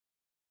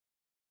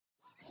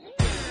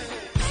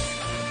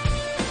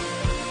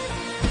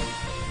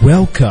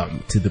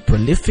Welcome to the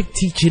prolific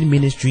teaching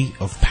ministry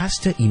of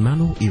Pastor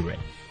Emmanuel Ire,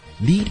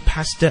 lead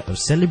pastor of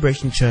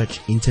Celebration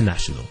Church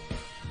International.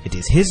 It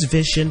is his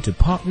vision to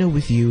partner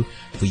with you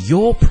for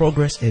your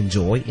progress and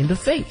joy in the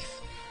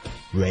faith.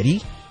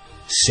 Ready,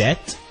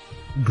 set,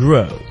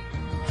 grow.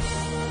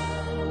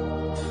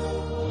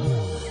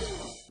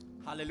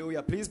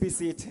 Hallelujah. Please be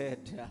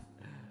seated.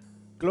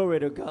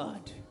 Glory to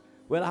God.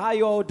 Well, how are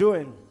you all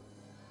doing?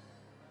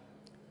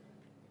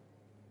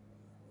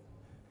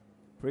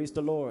 Praise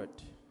the Lord.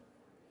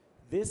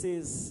 This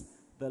is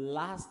the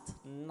last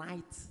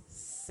night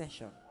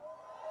session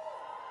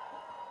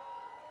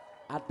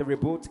at the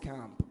Reboot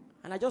Camp.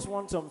 And I just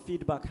want some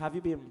feedback. Have you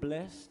been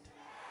blessed?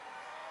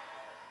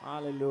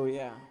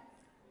 Hallelujah.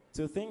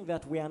 To think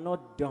that we are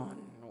not done.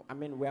 I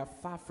mean, we are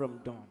far from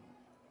done.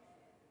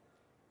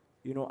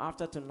 You know,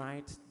 after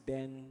tonight,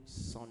 then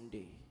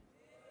Sunday.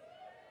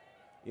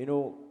 You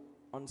know,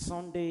 on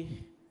Sunday,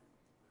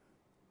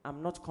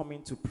 I'm not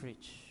coming to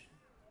preach.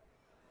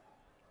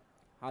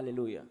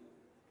 Hallelujah.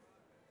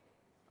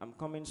 I'm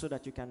coming so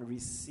that you can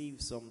receive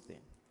something.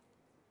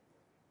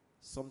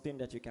 Something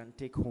that you can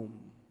take home.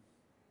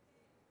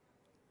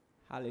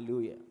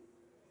 Hallelujah.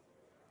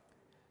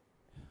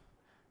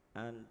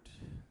 And,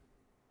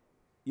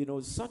 you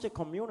know, such a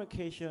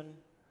communication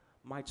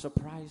might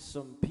surprise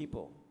some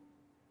people.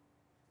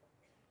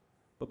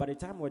 But by the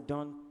time we're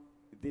done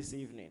this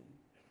evening,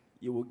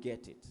 you will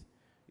get it.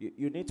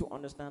 You need to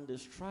understand the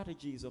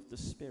strategies of the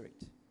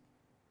Spirit.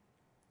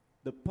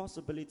 The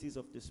possibilities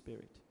of the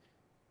Spirit.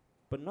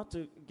 But not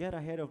to get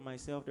ahead of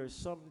myself, there's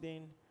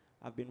something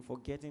I've been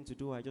forgetting to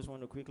do. I just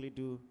want to quickly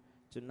do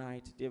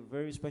tonight. There are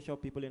very special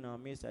people in our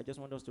midst. I just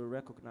want us to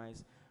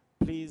recognize.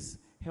 Please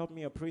help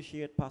me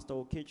appreciate Pastor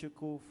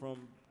Okechukwu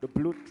from the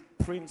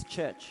Blueprint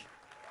Church.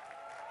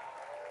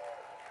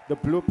 The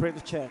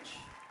Blueprint Church.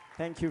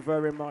 Thank you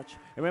very much.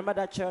 Remember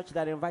that church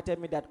that invited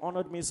me, that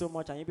honored me so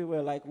much, and you people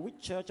were like,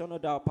 which church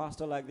honored our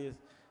pastor like this?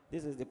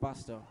 This is the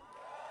pastor.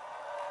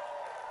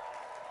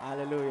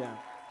 Hallelujah.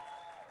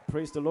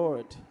 Praise the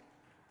Lord.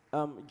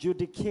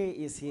 Judy K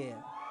is here.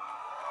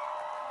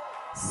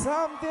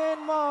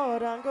 Something more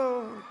than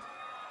gold.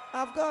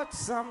 I've got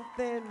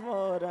something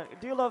more than...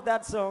 Do you love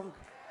that song?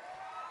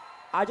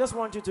 I just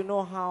want you to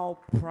know how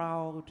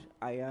proud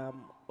I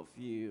am of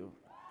you.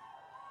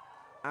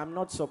 I'm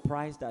not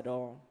surprised at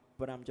all,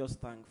 but I'm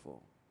just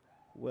thankful.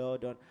 Well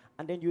done.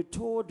 And then you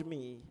told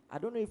me, I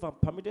don't know if I'm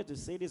permitted to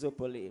say this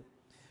openly,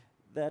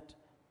 that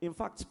in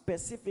fact,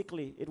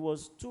 specifically, it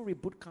was 2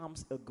 reboot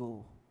camps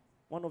ago.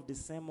 One of the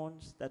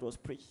sermons that was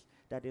preached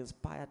that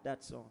inspired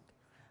that song.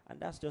 And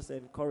that's just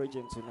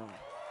encouraging to know.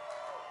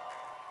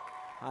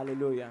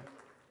 Hallelujah.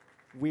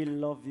 We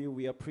love you.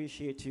 We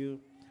appreciate you.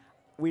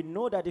 We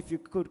know that if you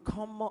could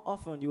come more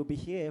often, you'll be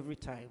here every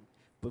time.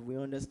 But we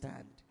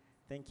understand.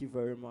 Thank you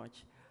very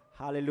much.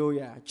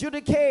 Hallelujah.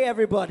 Judy K,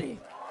 everybody.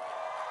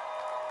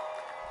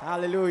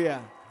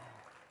 Hallelujah.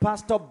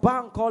 Pastor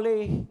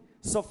Bankole,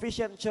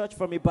 Sufficient Church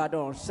from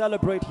Ibadan.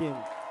 Celebrate him.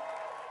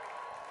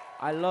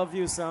 I love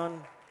you,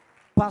 son.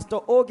 Pastor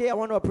Oge, I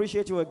want to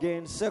appreciate you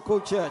again.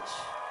 Circle Church.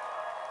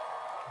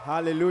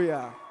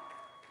 Hallelujah.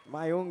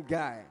 My own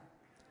guy.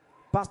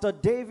 Pastor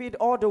David,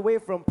 all the way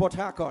from Port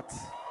Harcourt.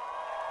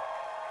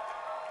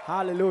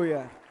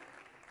 Hallelujah.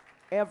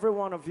 Every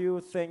one of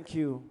you, thank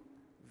you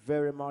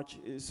very much.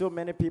 So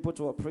many people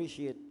to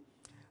appreciate.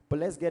 But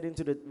let's get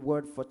into the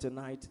word for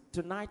tonight.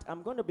 Tonight,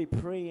 I'm going to be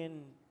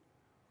praying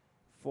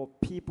for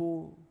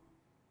people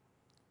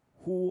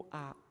who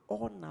are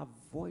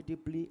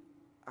unavoidably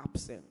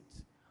absent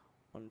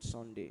on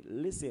Sunday.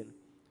 Listen,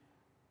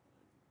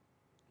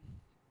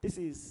 this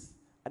is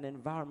an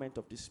environment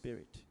of the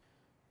Spirit.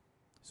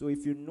 So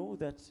if you know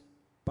that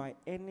by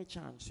any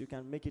chance you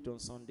can make it on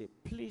Sunday,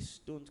 please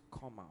don't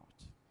come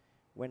out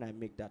when I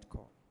make that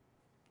call.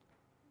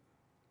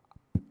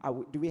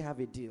 Do we have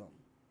a deal?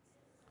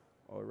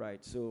 All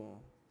right, so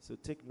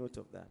take note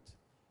of that.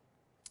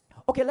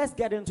 Okay, let's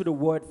get into the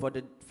word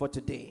for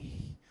today.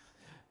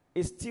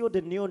 It's still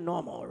the new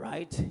normal,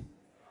 right?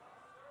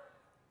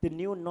 The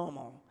new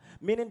normal.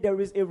 Meaning there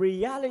is a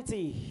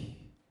reality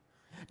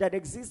that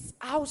exists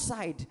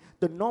outside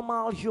the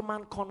normal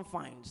human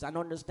confines and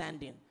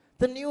understanding.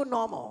 The new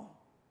normal.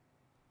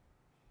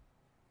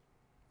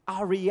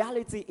 Our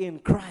reality in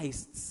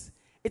Christ.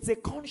 It's a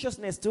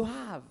consciousness to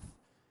have.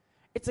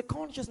 It's a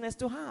consciousness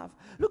to have.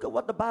 Look at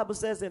what the Bible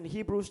says in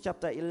Hebrews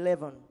chapter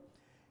 11.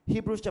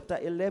 Hebrews chapter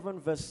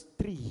 11 verse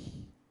 3.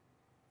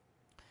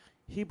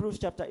 Hebrews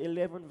chapter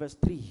 11 verse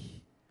 3.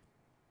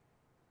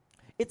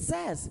 It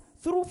says,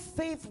 through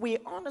faith we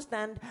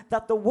understand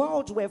that the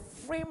worlds were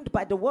framed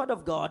by the word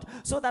of God,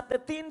 so that the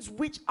things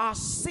which are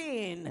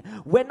seen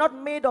were not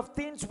made of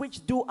things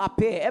which do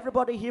appear.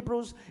 Everybody,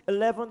 Hebrews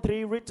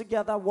 11:3, read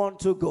together, 1,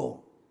 2,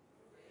 go.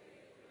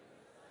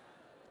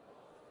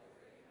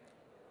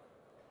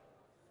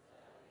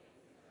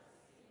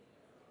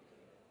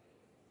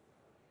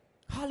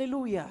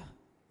 Hallelujah.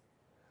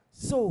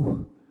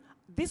 So,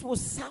 this will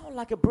sound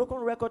like a broken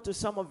record to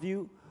some of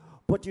you,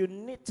 but you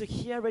need to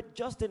hear it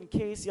just in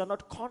case you're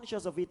not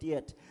conscious of it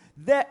yet.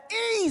 There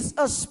is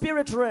a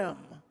spirit realm.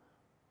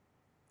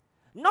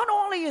 Not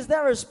only is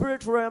there a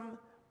spirit realm,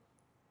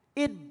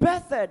 it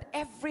birthed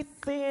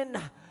everything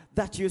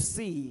that you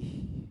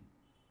see.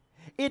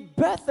 It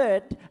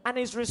birthed and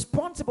is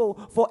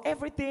responsible for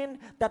everything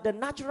that the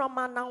natural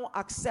man now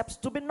accepts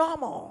to be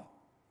normal.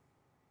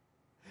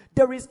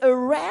 There is a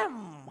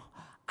realm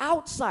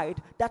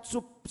outside that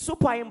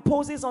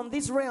superimposes on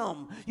this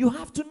realm. You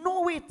have to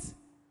know it.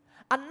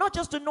 And not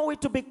just to know it,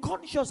 to be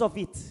conscious of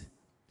it.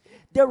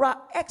 There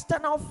are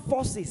external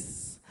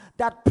forces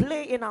that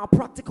play in our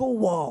practical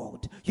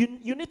world.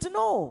 You need to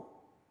know.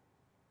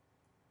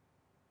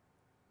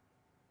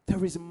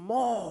 There is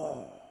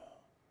more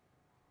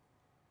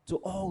to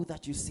all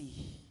that you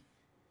see.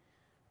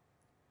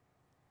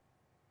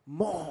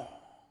 More.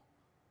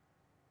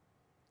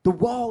 The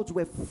worlds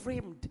were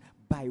framed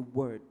by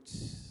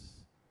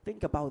words.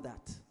 Think about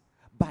that.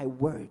 By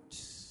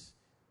words.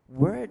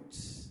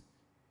 Words.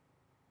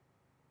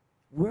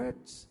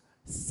 Words.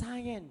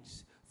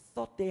 Science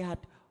thought they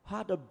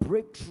had a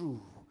breakthrough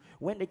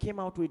when they came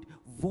out with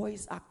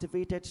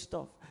voice-activated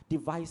stuff,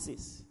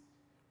 devices.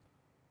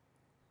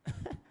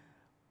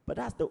 But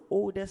that's the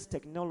oldest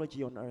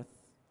technology on earth.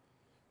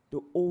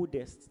 The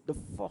oldest, the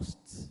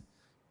first.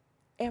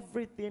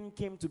 Everything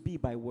came to be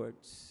by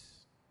words.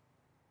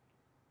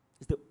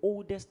 It's the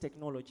oldest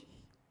technology.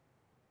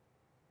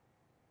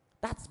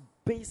 That's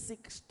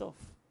basic stuff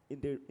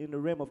in the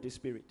realm of the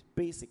spirit.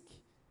 Basic.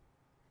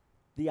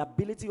 The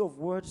ability of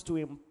words to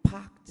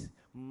impact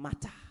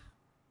matter.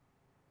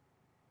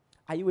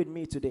 Are you with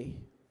me today?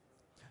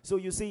 So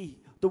you see,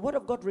 the word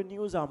of God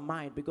renews our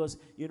mind because,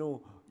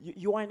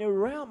 you are in a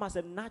realm as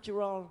a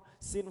natural,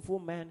 sinful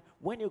man.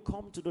 When you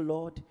come to the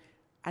Lord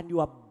and you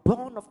are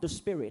born of the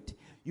Spirit,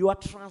 you are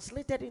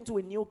translated into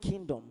a new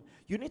kingdom.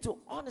 You need to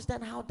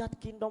understand how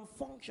that kingdom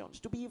functions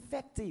to be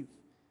effective.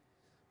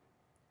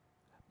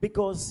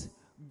 Because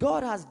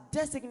God has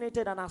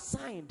designated and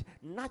assigned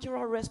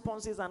natural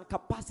responses and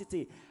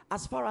capacity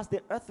as far as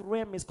the earth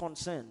realm is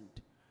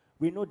concerned.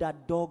 We know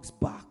that dogs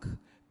bark,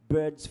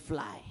 birds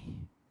fly.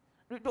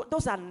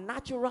 Those are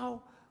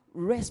natural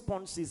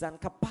responses and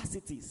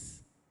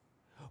capacities.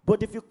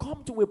 But if you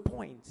come to a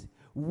point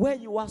where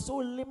you are so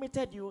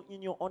limited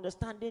in your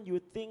understanding, you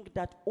think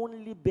that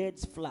only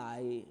birds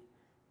fly,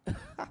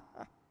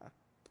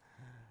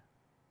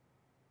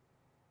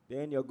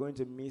 then you're going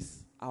to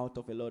miss out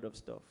of a lot of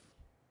stuff.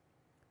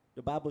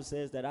 The Bible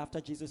says that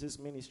after Jesus'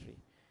 ministry,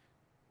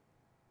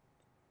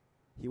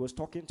 he was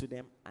talking to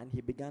them and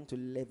he began to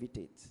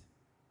levitate.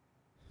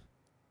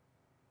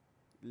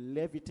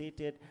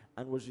 Levitated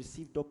and was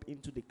received up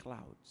into the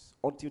clouds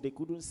until they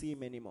couldn't see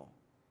him anymore.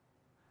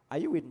 Are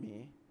you with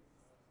me?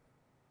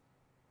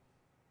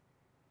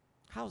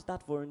 How's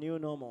that for a new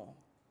normal?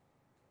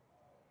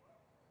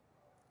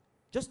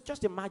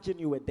 Just imagine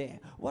you were there.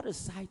 What a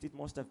sight it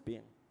must have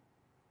been.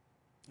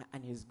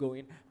 And he's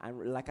going,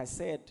 and like I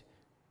said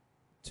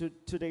 2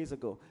 days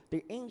ago,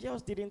 the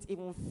angels didn't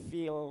even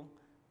feel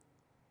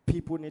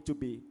people needed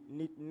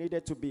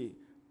to be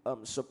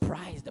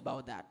surprised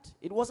about that.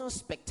 It wasn't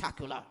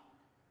spectacular.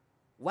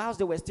 Whilst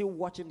they were still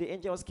watching, the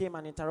angels came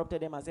and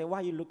interrupted them and said, "Why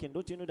are you looking?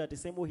 Don't you know that the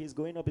same way he's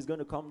going up is going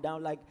to come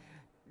down?" Like,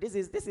 this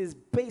is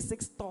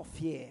basic stuff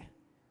here.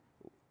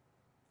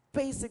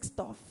 Basic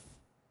stuff.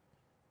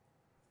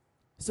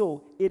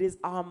 So it is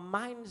our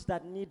minds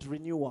that need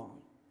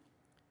renewal.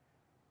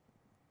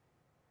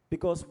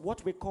 Because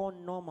what we call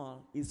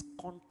normal is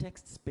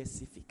context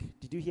specific.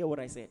 Did you hear what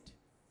I said?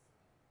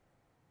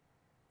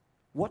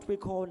 What we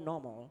call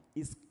normal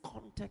is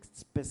context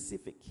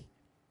specific.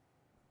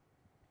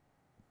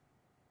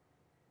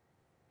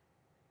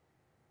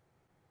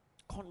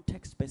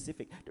 Context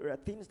specific. There are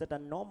things that are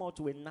normal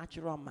to a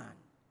natural man.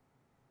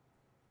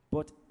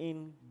 But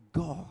in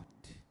God,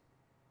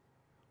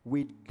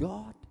 with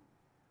God,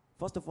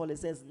 first of all, it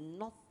says,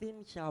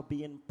 nothing shall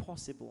be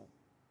impossible.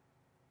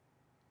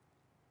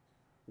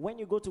 When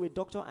you go to a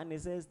doctor and he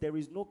says, there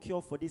is no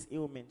cure for this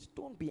ailment,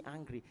 don't be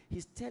angry.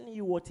 He's telling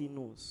you what he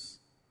knows.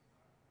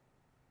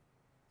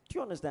 Do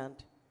you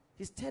understand?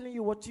 He's telling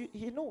you what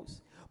he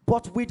knows.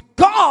 But with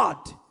God,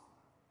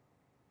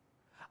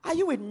 are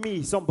you with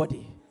me,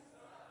 somebody?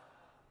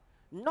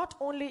 Not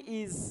only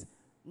is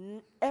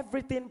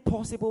everything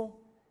possible,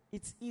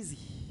 it's easy.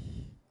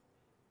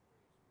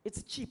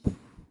 It's cheap.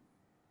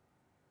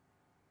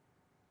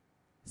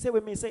 Say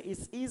with me, say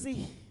it's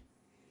easy.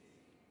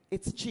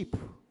 It's cheap.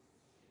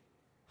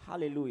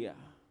 Hallelujah.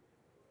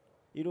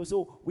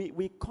 So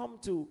we come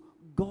to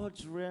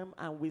God's realm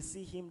and we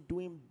see him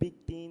doing big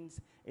things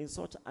in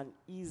such an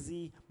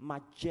easy,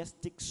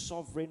 majestic,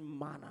 sovereign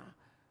manner.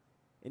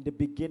 In the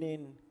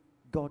beginning,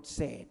 God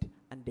said,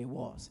 and there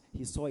was.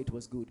 He saw it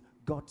was good.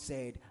 God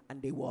said,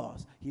 and there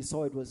was. He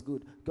saw it was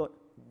good. God,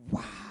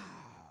 wow.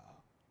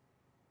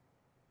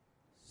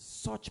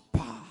 Such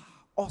power,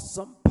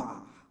 awesome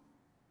power.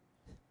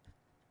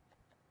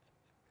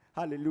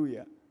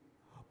 Hallelujah.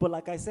 But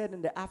like I said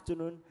in the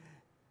afternoon,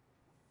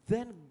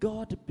 then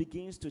God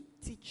begins to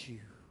teach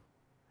you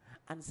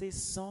and say,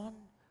 son,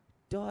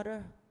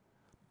 daughter,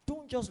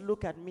 don't just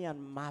look at me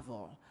and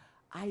marvel.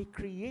 I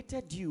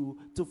created you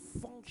to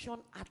function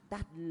at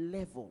that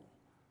level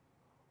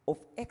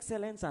of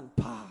excellence and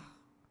power.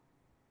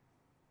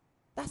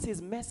 That's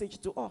his message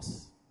to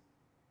us.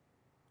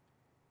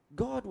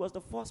 God was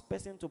the first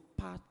person to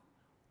part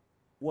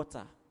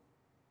water.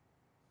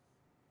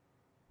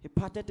 He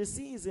parted the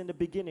seas in the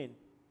beginning.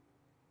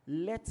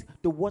 Let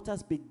the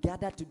waters be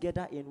gathered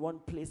together in one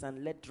place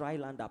and let dry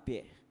land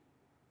appear.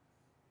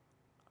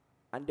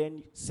 And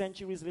then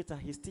centuries later,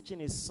 he's teaching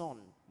his son,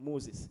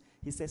 Moses.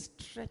 He says,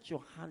 stretch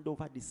your hand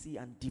over the sea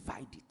and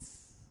divide it.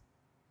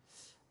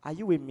 Are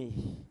you with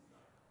me?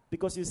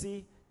 Because you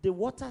see, the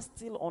waters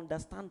still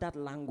understand that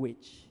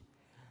language.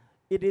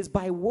 It is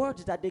by word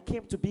that they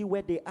came to be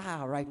where they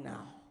are right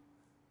now.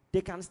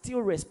 They can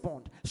still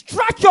respond.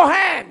 Stretch your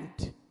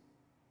hand.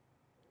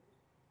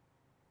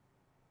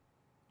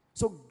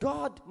 So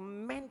God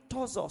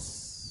mentors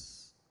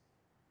us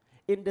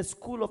in the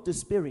school of the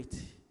Spirit.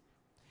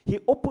 He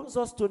opens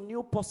us to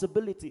new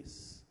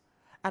possibilities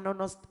and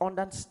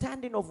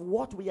understanding of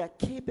what we are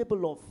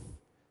capable of.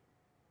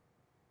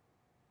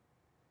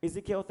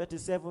 Ezekiel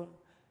 37,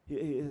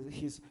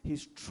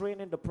 he's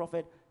training the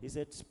prophet. He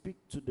said, speak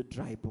to the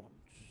dry bones.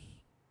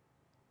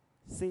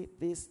 Say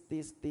this.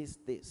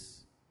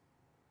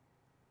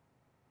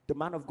 The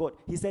man of God,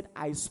 he said,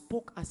 I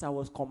spoke as I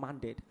was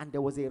commanded, and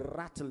there was a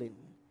rattling.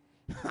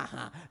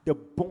 The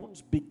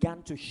bones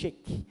began to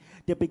shake.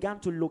 They began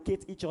to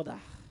locate each other.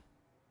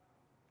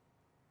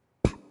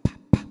 Pa, pa,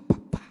 pa, pa,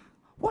 pa.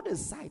 What a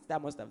sight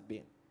that must have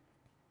been.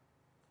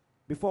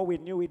 Before we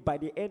knew it, by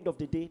the end of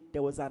the day,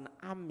 there was an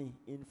army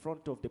in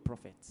front of the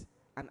prophet.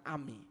 An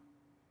army.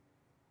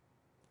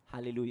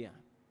 Hallelujah.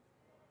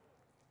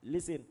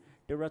 Listen,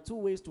 there are two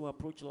ways to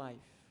approach life.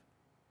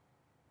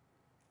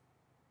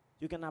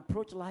 You can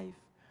approach life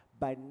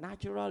by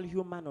natural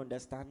human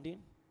understanding,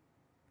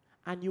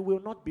 and you will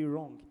not be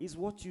wrong. It's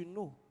what you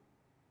know.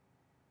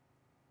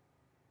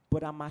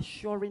 But I'm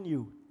assuring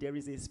you, there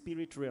is a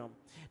spirit realm.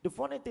 The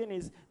funny thing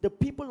is, the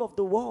people of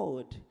the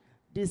world,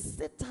 the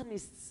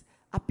Satanists,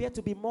 appear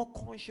to be more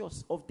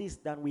conscious of this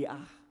than we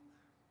are.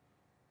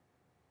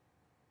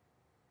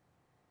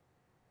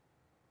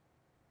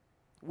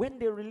 When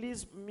they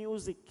release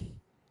music,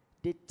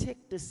 they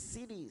take the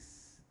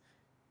cities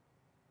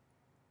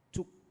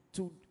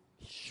to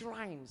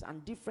shrines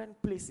and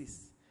different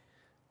places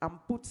and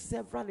put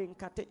several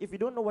incantations. If you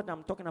don't know what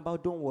I'm talking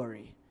about, don't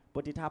worry.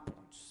 But it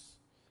happens.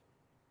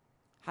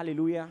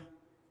 Hallelujah.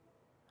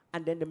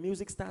 And then the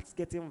music starts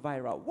getting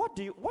viral. What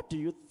do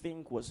you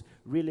think was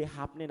really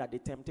happening at the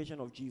temptation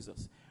of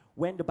Jesus?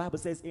 When the Bible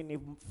says in a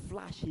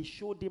flash, he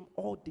showed him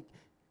all the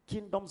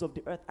kingdoms of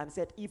the earth and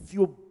said, if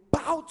you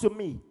bow to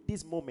me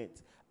this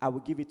moment, I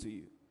will give it to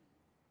you.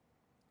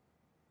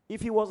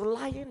 If he was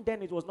lying,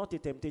 then it was not a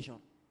temptation.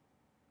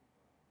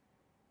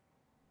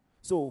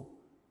 So,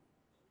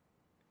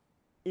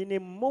 in a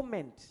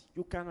moment,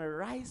 you can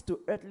rise to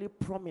earthly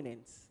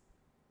prominence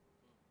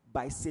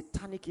by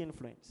satanic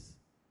influence.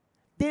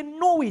 They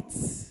know it.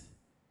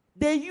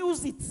 They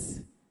use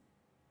it.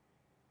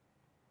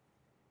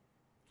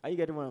 Are you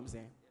getting what I'm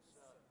saying?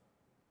 Yes, sir.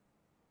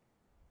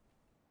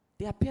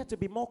 They appear to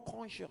be more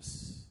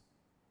conscious.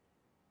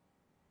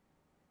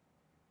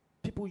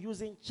 People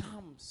using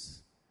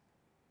charms,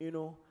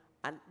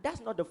 and that's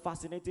not the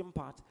fascinating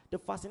part. The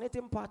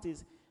fascinating part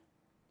is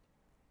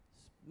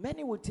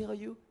many will tell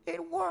you it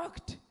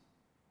worked.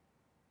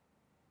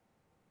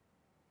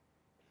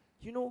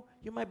 You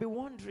might be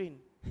wondering.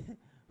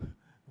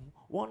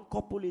 One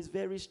couple is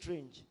very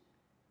strange.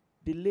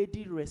 The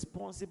lady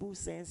responsible,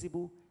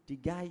 sensible. The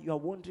guy, you are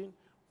wondering,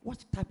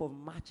 what type of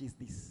match is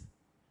this?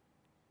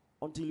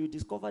 Until you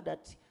discover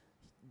that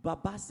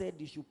Baba said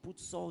you should put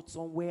salt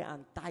somewhere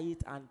and tie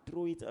it and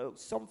throw it,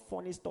 some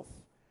funny stuff.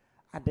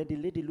 And then the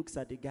lady looks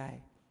at the guy,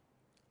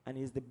 and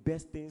he's the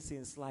best thing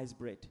since sliced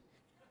bread.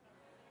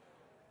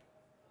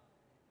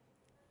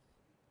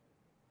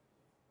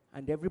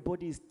 And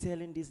everybody is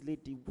telling this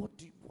lady, what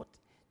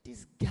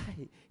this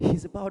guy,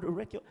 he's about to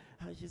wreck your,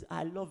 and she's,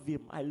 I love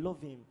him.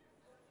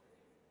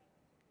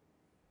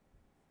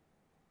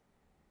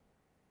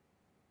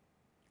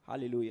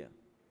 Hallelujah.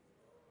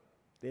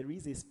 There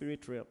is a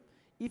spirit realm.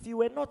 If you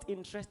were not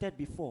interested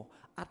before,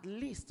 at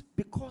least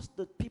because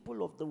the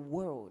people of the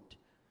world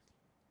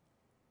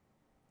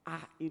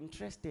are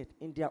interested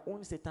in their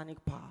own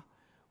satanic power,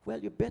 well,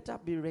 you better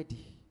be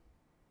ready.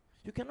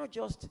 You cannot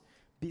just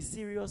be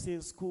serious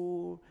in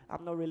school.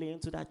 I'm not really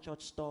into that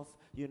church stuff.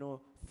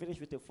 Finish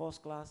with a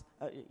first class.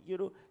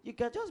 You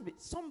can just be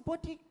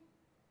somebody.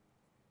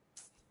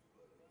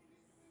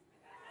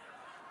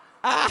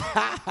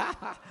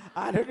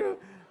 I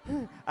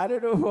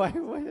don't know why.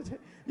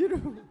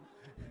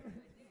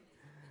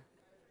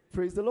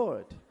 Praise the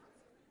Lord.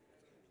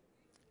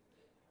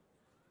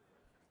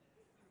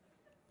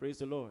 Praise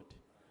the Lord.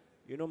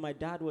 My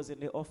dad was in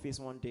the office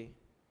one day,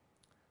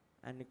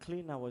 and the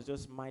cleaner was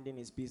just minding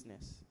his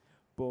business.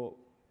 But,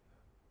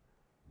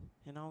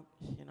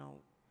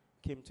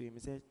 came to him. He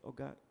said, "Oh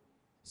God,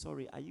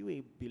 sorry, are you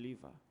a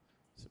believer?"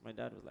 So my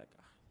dad was like,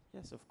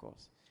 "Yes, of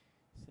course."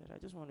 He said, I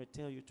just want to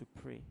tell you to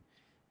pray.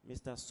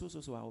 Mr.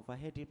 So I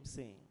overheard him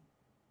saying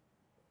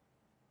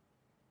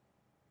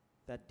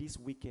that this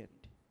weekend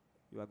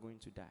you are going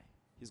to die.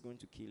 He's going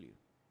to kill you.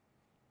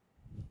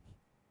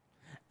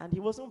 And he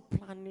wasn't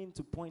planning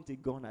to point a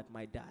gun at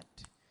my dad.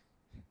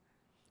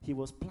 He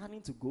was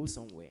planning to go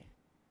somewhere,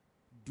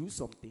 do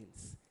some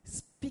things,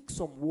 speak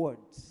some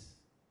words.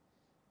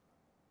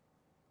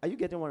 Are you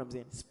getting what I'm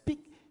saying? Speak.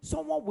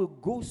 Someone will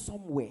go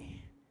somewhere,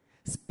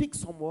 speak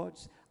some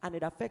words, and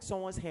it affects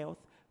someone's health.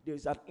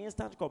 There's an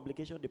instant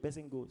complication, the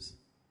person goes.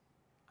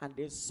 And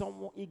there's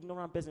some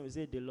ignorant person who will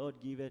say, the Lord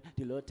give it,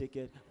 the Lord take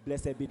it,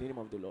 blessed be the name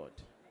of the Lord.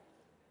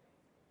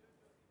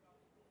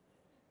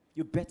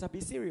 You better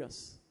be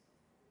serious.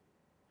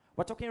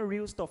 We're talking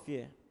real stuff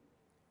here.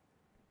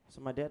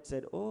 So my dad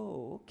said,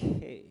 oh,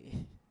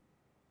 okay.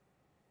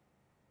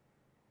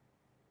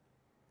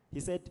 He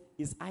said,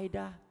 it's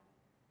either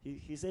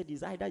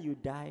you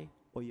die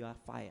or you are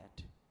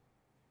fired.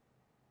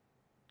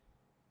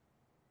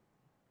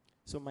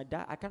 So my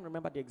dad, I can't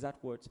remember the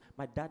exact words.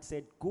 My dad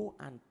said, go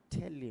and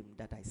tell him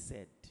that I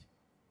said,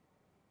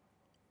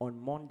 on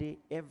Monday,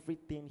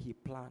 everything he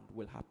planned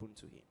will happen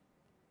to him.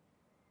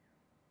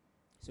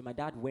 So my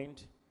dad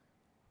went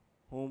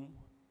home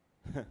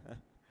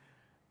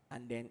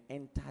and then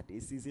entered a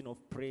season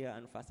of prayer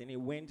and fasting. He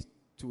went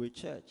to a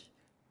church,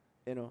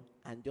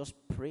 and just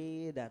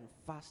prayed and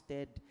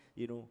fasted.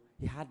 He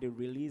had the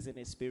release in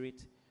his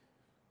spirit.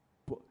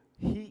 But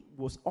he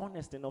was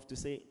honest enough to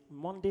say,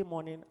 Monday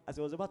morning, as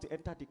he was about to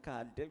enter the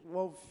car,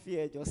 one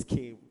fear just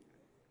came.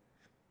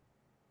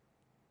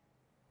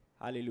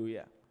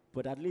 Hallelujah.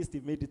 But at least he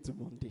made it to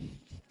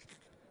Monday.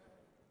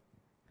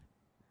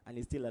 And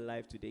he's still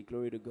alive today.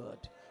 Glory to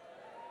God.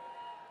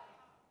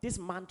 This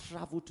man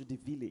traveled to the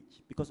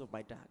village because of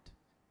my dad.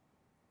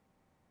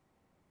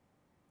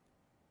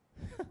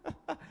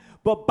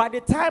 But by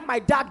the time my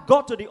dad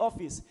got to the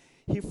office,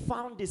 he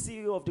found the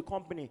CEO of the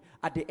company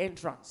at the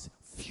entrance,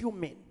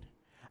 fuming.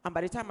 And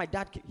by the time my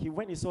dad,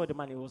 when he saw the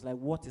man, he was like,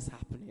 what is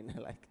happening?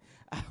 Like,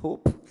 I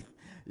hope,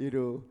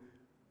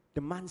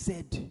 The man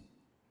said,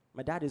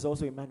 my dad is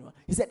also Emmanuel.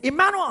 He said,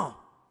 Emmanuel!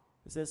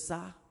 He said,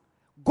 sir,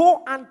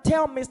 go and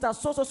tell Mr.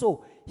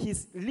 So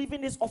he's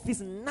leaving this office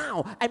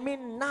now. I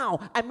mean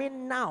now.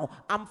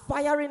 I'm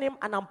firing him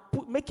and I'm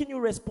making you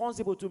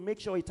responsible to make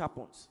sure it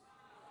happens.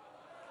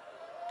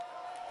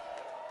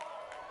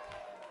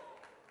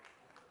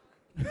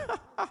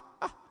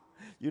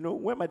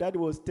 When my daddy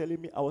was telling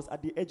me, I was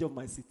at the edge of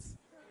my seat.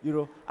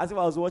 As if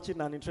I was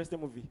watching an interesting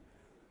movie.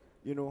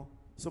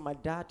 So my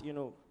dad,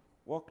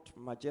 walked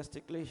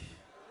majestically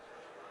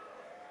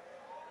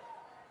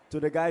to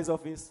the guy's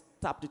office,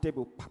 tapped the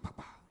table,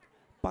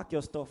 pack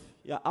your stuff,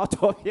 you're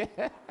out of here.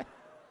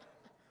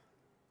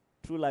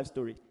 True life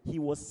story. He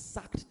was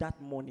sacked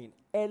that morning,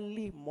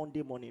 early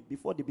Monday morning,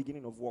 before the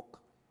beginning of work.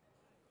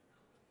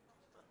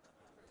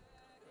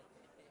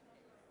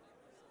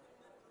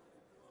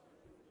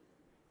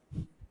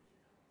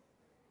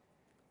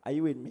 Are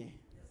you with me?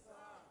 Yes, sir.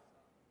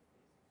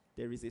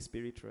 There is a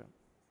spirit realm.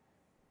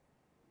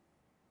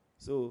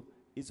 So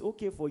it's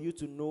okay for you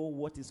to know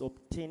what is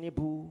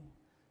obtainable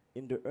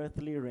in the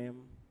earthly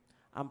realm.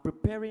 I'm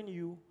preparing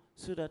you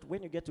so that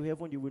when you get to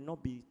heaven, you will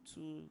not be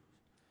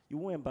you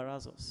won't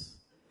embarrass us.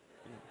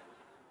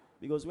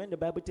 Because when the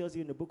Bible tells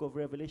you in the book of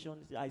Revelation,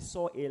 I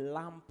saw a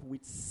lamp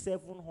with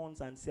 7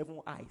 horns and 7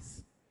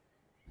 eyes.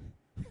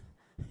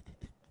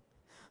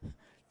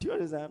 Do you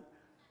understand?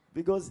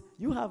 Because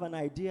you have an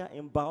idea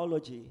in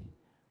biology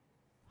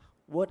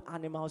what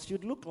animals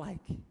should look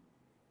like.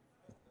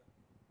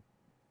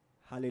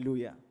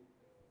 Hallelujah.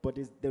 But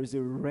there is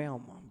a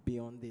realm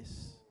beyond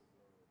this.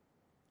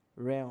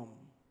 Realm.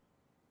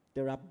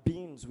 There are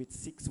beings with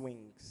 6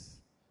 wings.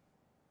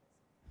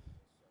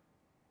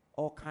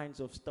 All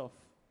kinds of stuff.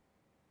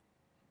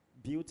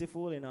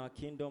 Beautiful in our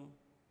kingdom,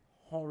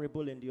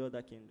 horrible in the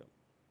other kingdom.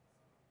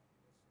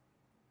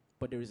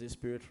 But there is a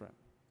spirit realm.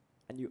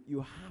 And you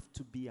have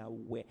to be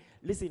aware.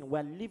 Listen,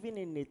 we're living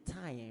in a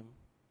time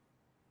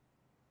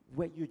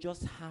where you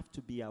just have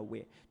to be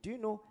aware. Do you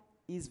know,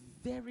 it's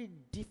very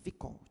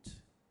difficult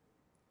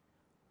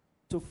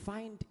to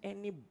find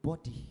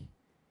anybody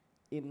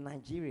in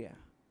Nigeria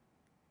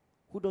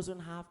who doesn't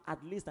have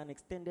at least an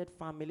extended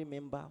family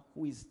member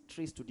who is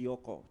traced to the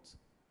occult.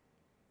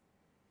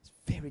 It's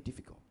very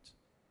difficult.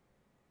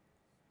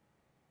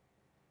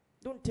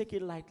 Don't take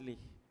it lightly.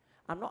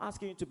 I'm not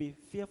asking you to be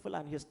fearful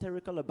and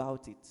hysterical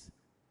about it.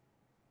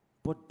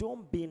 But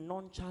don't be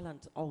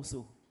nonchalant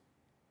also.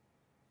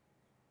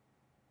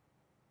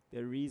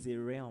 There is a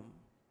realm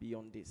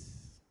beyond this.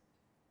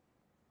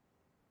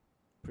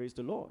 Praise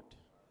the Lord.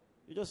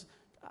 You just,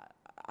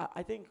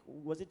 I think,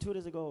 was it 2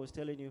 days ago I was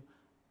telling you,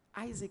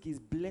 Isaac is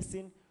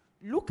blessing.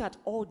 Look at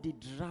all the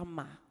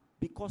drama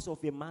because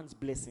of a man's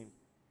blessing.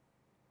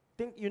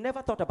 You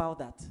never thought about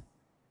that.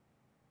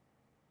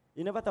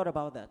 You never thought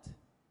about that.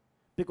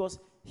 Because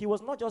he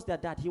was not just their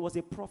dad, he was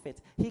a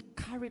prophet. He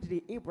carried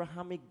the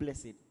Abrahamic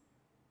blessing.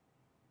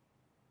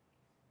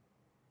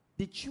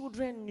 The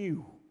children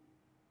knew.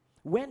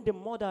 When the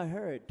mother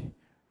heard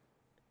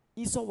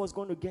Esau was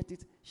going to get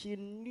it. She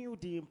knew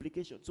the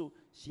implication. So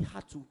she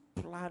had to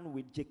plan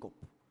with Jacob.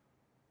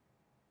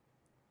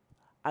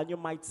 And you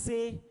might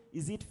say,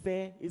 is it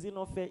fair? Is it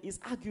not fair? It's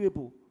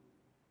arguable.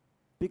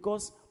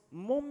 Because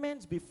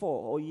moments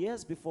before, or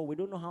years before, we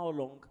don't know how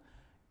long,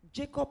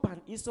 Jacob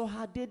and Esau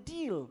had a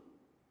deal.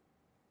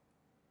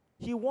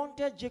 He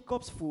wanted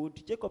Jacob's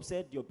food. Jacob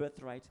said, your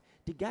birthright.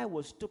 The guy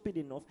was stupid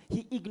enough.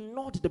 He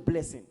ignored the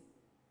blessing.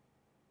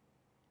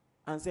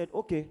 And said,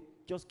 okay,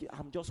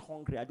 I'm just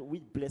hungry. I don't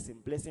need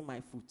blessing my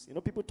food. You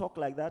know, people talk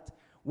like that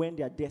when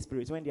they are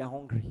desperate, when they are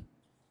hungry.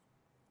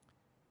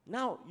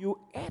 Now, you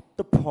ate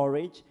the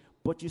porridge,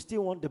 but you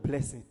still want the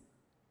blessing.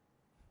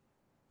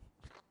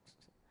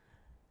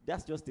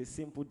 That's just a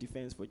simple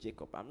defense for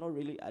Jacob. I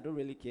don't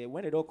really care.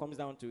 When it all comes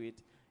down to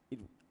it,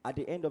 at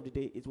the end of the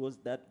day, it was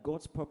that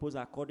God's purpose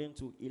according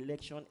to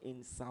election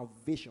in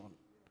salvation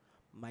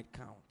might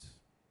count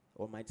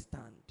or might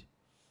stand.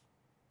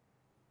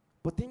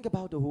 But think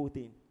about the whole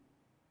thing.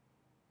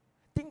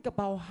 Think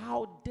about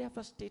how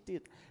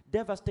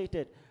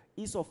devastated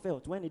Esau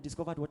felt when he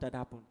discovered what had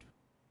happened.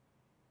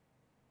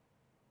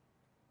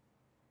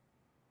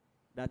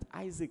 That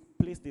Isaac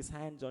placed his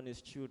hands on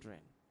his children,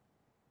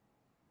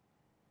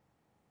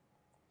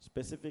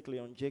 specifically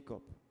on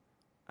Jacob,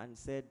 and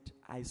said,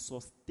 I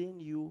sustain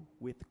you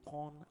with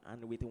corn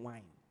and with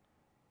wine.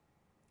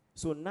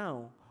 So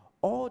now,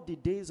 all the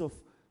days of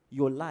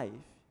your life,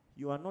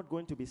 you are not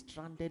going to be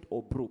stranded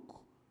or broke.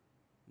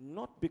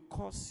 Not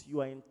because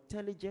you are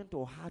intelligent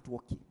or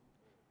hardworking,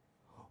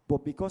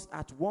 but because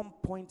at one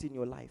point in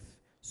your life,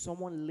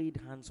 someone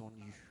laid hands on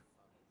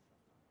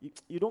you.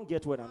 You don't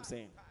get what I'm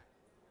saying.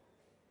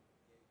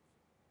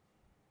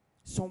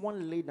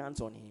 Someone laid hands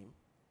on him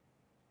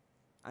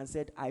and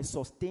said, I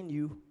sustain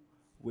you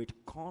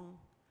with corn,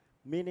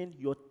 meaning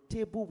your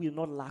table will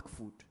not lack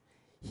food.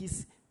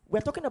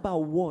 We're talking about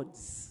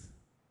words.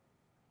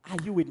 Are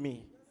you with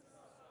me?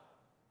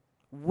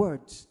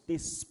 Words. They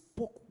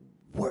spoke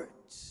words.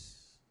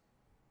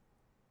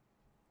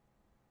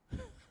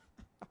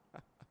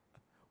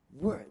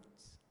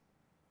 Words.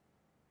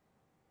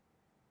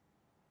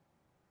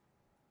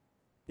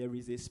 There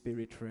is a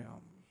spirit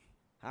realm.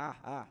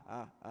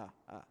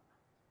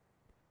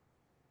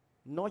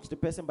 Nudge the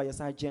person by your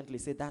side gently.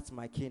 Say, that's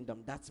my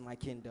kingdom. That's my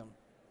kingdom.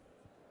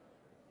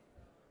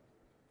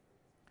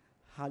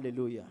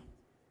 Hallelujah.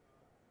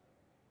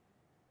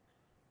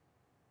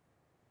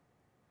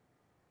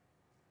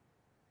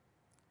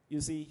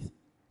 You see,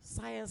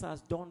 science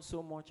has done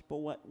so much,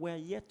 but we're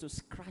yet to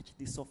scratch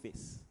the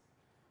surface.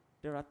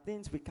 There are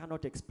things we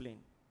cannot explain.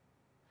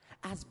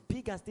 As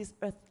big as this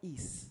earth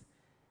is,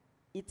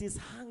 it is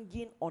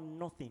hanging on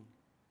nothing.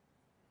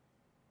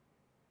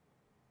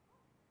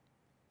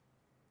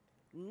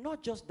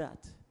 Not just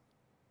that.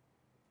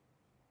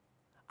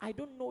 I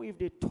don't know if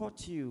they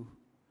taught you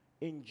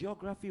in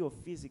geography or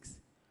physics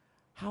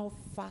how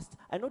fast.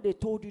 I know they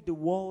told you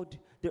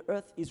the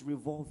earth is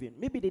revolving.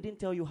 Maybe they didn't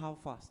tell you how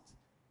fast.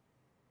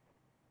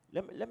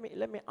 Let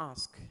me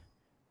ask.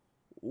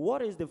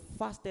 What is the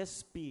fastest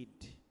speed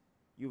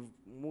you've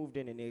moved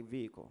in a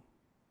vehicle?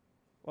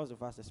 What's the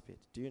fastest speed?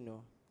 Do you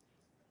know?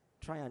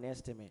 Try an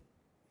estimate.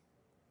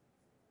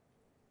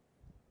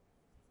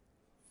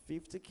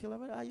 50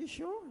 kilometers? Are you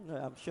sure? No,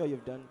 I'm sure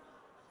you've done.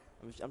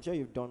 I'm sure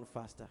you've done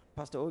faster.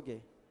 Pastor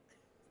Oge.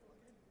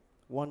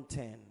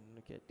 110.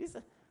 Okay.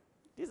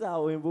 These are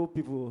Oimbo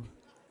people.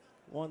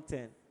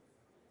 110.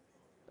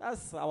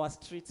 That's our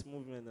street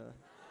movement.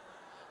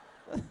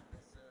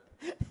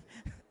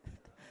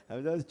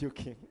 I'm just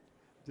joking.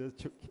 Just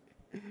joking.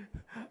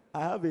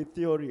 I have a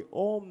theory.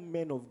 All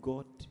men of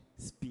God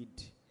speed.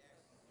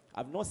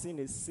 I've not seen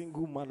a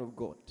single man of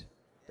God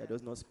that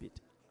does not speed.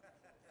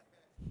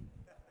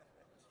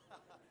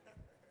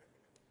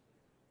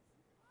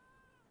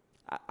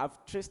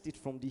 I've traced it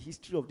from the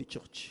history of the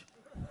church.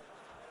 I'm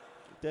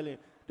telling you,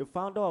 the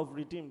founder of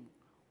Redeem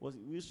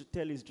used to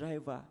tell his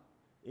driver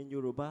in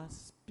Yoruba,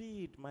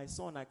 speed, my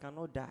son, I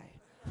cannot die.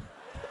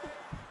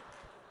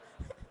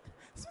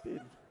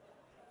 Speed.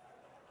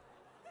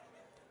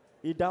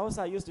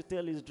 Idausa used to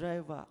tell his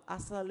driver,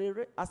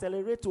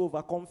 accelerate to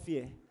overcome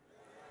fear.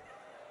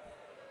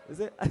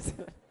 Is it?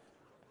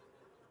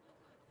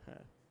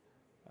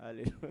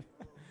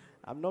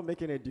 I'm not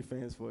making a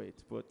defense for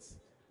it, but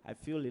I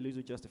feel a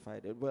little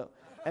justified. Well,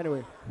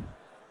 anyway,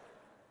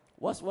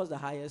 what's the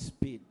highest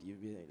speed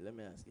you've been? Let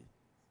me ask you.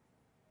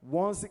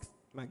 160,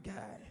 my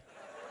guy.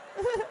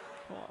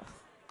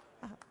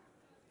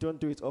 Don't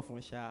do it often,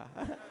 Sha.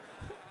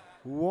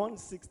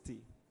 160.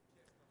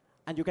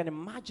 And you can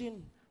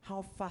imagine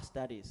how fast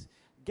that is.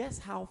 Guess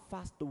how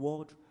fast the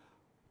world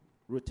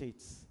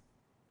rotates?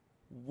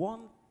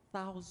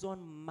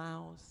 1,000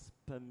 miles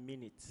per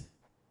minute.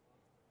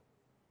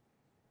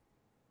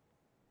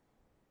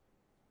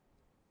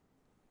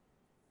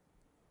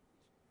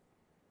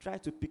 Try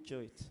to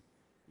picture it.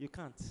 You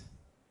can't.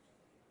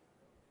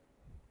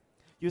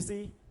 You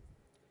see,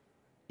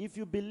 if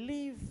you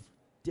believe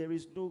there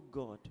is no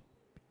God,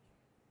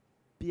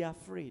 be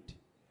afraid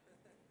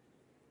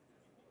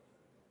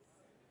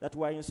that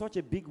we are in such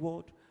a big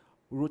world.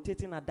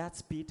 rotating at that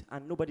speed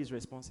and nobody's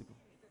responsible.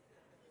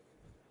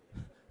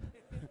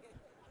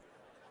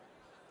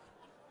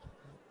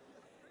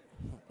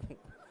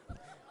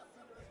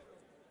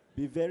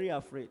 Be very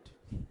afraid.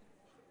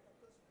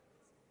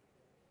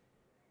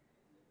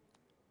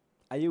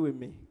 Are you with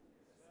me?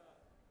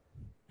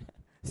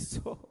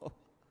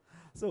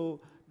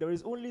 So there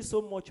is only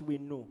so much we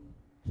know.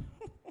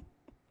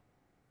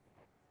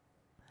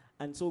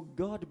 And so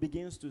God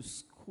begins to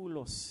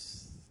school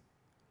us.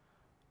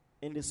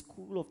 In the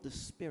school of the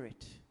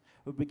Spirit,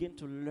 we begin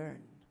to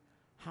learn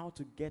how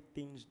to get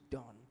things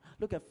done.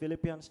 Look at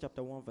Philippians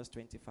chapter 1 verse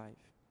 25.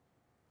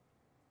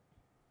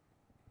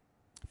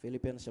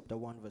 Philippians chapter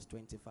 1 verse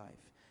 25.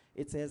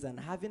 It says, and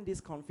having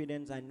this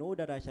confidence, I know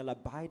that I shall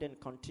abide and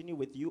continue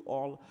with you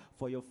all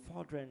for your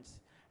furtherance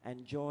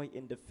and joy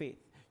in the faith.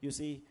 You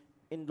see,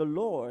 in the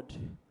Lord,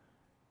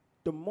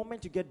 the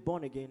moment you get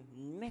born again,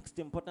 next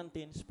important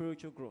thing,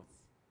 spiritual growth.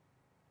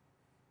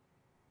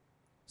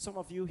 Some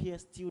of you here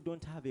still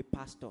don't have a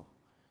pastor.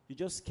 You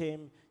just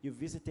came, you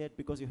visited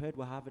because you heard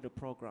we're having a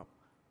program.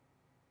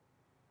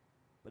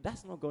 But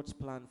that's not God's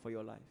plan for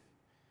your life.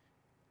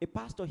 A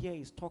pastor here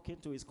is talking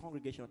to his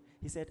congregation.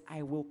 He said,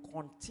 I will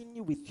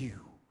continue with you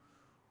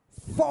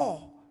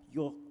for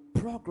your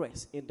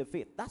progress in the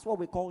faith. That's what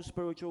we call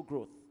spiritual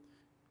growth.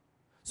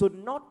 So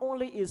not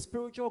only is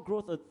spiritual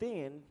growth a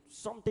thing,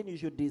 something you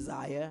should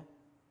desire,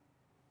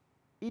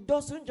 it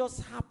doesn't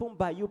just happen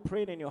by you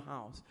praying in your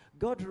house.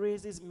 God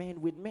raises men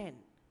with men.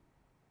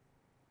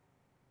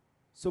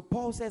 So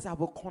Paul says, I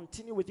will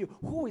continue with you.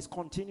 Who is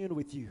continuing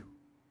with you?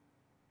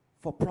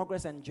 For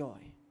progress and joy.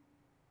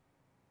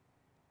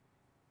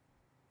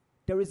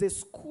 There is a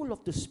school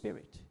of the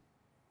Spirit.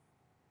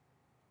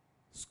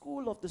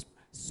 School of the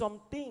some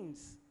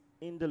things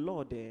in the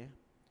Lord there,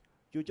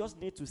 you just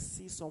need to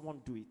see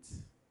someone do it.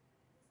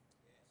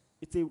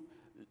 It's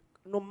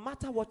no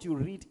matter what you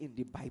read in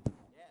the Bible,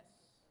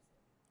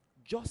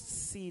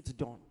 just see it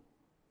done.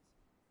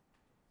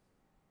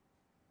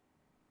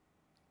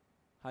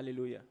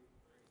 Hallelujah.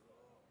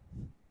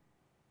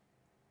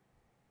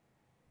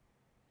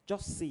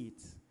 Just see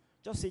it.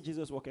 Just see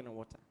Jesus walking on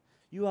water.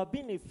 You have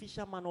been a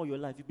fisherman all your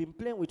life. You've been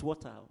playing with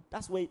water.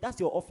 That's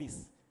your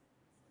office.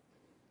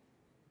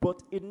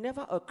 But it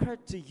never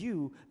occurred to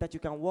you that you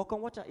can walk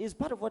on water. It's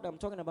part of what I'm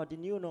talking about, the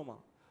new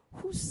normal.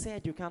 Who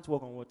said you can't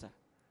walk on water?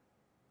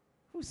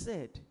 Who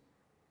said?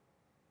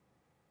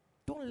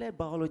 Don't let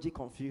biology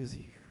confuse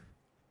you.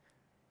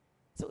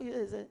 So he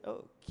said,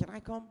 oh, can I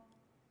come?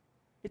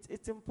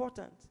 It's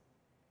important.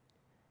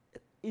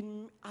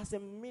 As a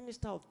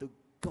minister of the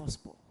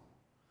gospel,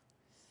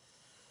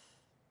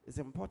 it's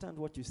important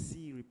what you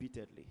see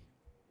repeatedly.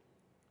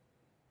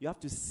 You have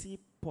to see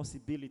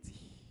possibility.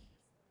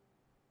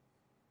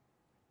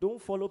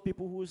 Don't follow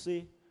people who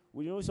say,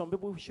 well, you know, some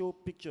people show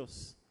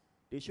pictures.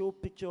 They show a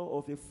picture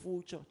of a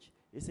full church.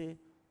 They say,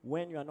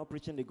 when you are not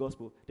preaching the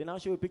gospel. They now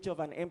show a picture of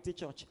an empty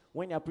church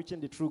when you are preaching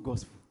the true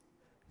gospel.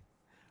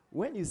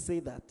 When you say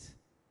that,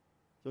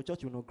 your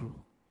church will not grow.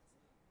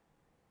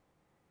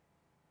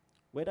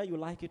 Whether you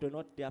like it or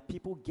not, there are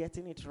people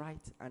getting it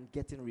right and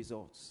getting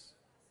results.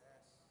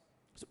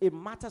 So it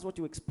matters what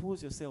you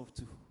expose yourself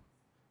to.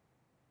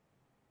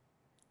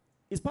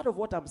 It's part of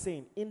what I'm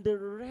saying. In the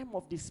realm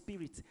of the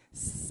spirit,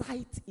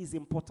 sight is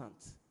important.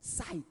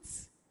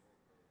 Sight.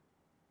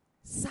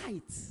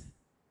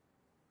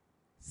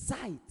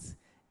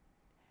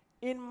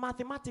 In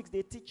mathematics,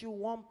 they teach you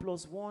 1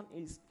 + 1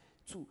 is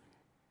 2.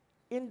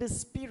 In the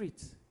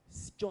spirit,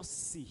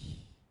 just see.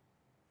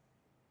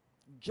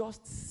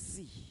 Just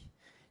see.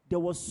 There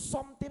was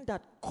something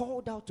that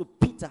called out to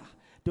Peter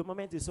the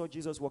moment he saw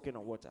Jesus walking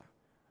on water.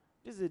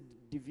 This is a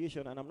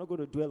deviation, and I'm not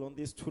going to dwell on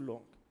this too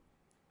long.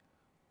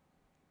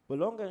 But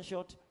long and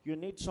short, you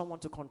need someone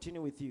to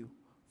continue with you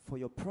for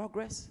your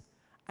progress.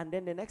 And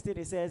then the next thing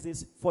he says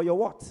is, for your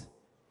what?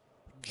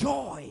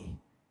 Joy.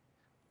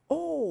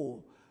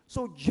 Oh,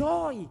 so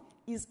joy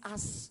is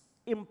as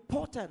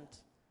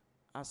important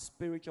as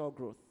spiritual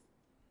growth.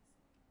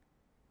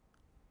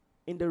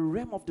 In the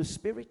realm of the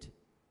spirit,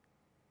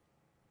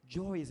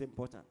 joy is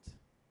important.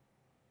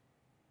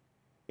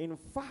 In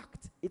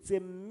fact, it's a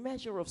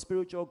measure of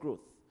spiritual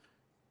growth.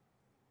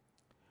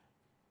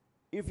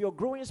 If you're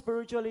growing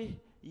spiritually,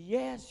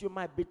 yes, you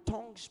might be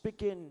tongue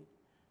speaking.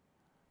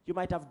 You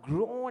might have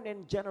grown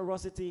in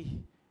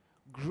generosity,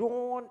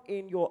 grown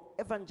in your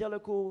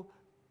evangelical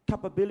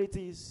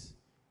capabilities,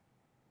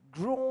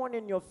 grown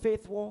in your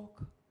faith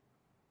walk.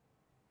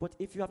 But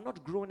if you have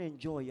not grown in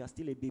joy, you are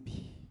still a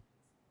baby.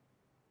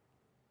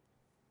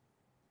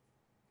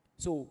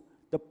 So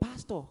the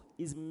pastor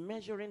is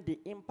measuring the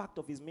impact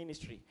of his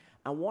ministry.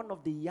 And one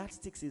of the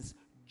yardsticks is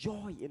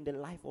joy in the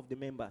life of the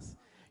members.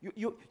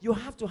 You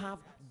have to have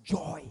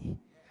joy.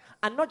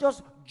 And not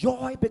just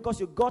joy because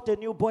you got a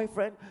new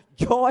boyfriend,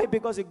 joy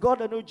because you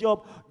got a new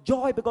job,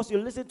 joy because you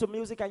listened to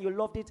music and you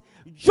loved it.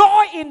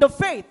 Joy in the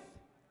faith.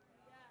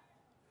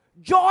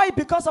 Joy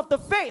because of the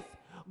faith.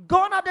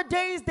 Gone are the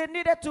days they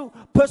needed to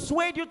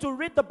persuade you to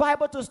read the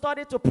Bible, to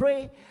study, to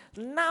pray.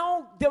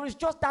 Now there is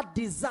just that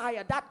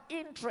desire, that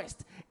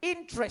interest.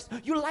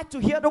 You like to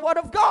hear the word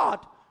of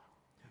God.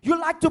 You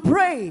like to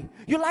pray.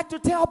 You like to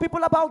tell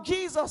people about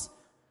Jesus.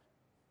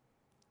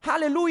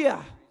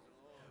 Hallelujah.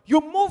 You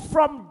move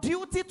from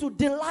duty to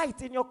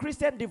delight in your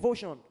Christian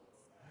devotion.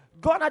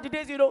 Gone are the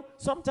days,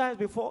 sometimes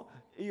before,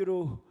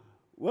 when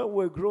we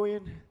were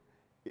growing,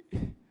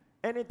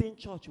 anything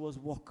church was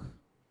work.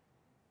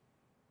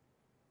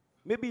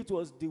 Maybe it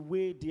was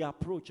the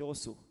approach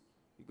also.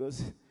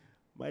 Because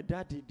my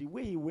daddy, the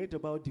way he went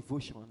about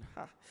devotion,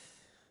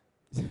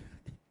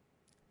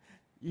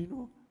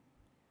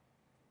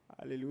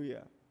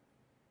 hallelujah.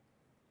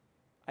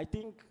 I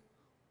think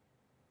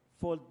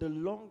for the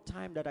long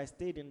time that I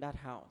stayed in that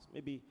house,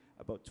 maybe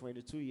about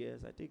 22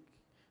 years, I think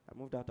I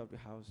moved out of the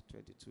house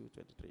 22,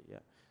 23, yeah.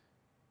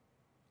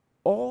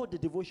 All the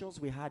devotions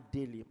we had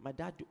daily, my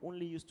dad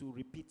only used to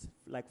repeat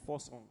like 4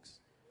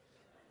 songs.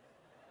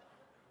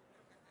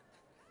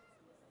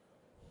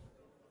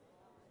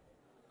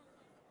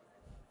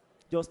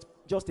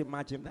 Just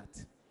imagine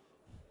that.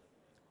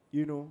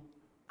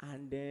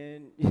 And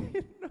then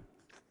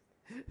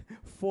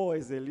 4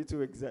 is a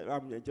little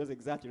I'm just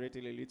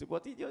exaggerating a little,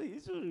 but he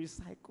just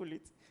recycle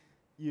it.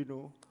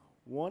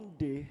 One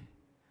day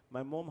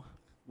my mom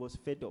was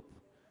fed up.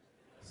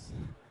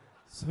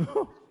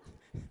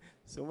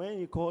 So when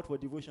he called for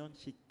devotion,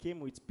 she came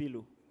with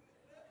pillow.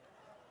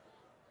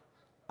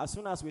 As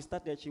soon as we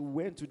started, she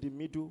went to the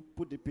middle,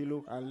 put the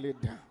pillow, and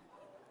laid down.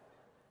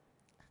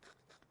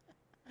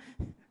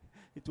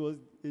 It was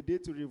a day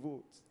to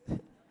revolt.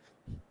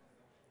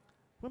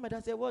 When my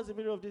dad said, "What's the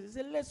meaning of this?" He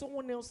said, "Let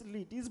someone else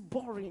lead. It's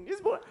boring.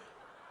 It's boring."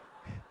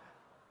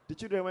 The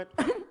children went,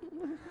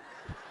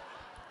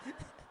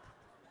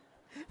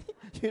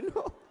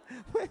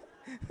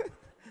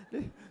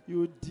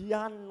 you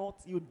dare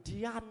not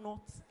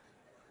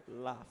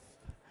laugh.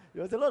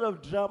 There was a lot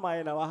of drama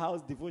in our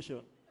house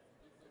devotion.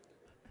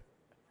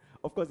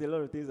 Of course, a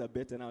lot of things are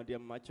better now. They are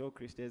mature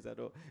Christians and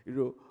all,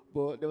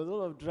 but there was a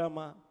lot of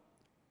drama.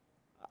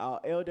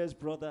 Our eldest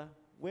brother,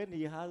 when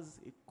he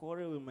has a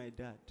quarrel with my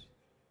dad,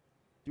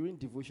 during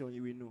devotion,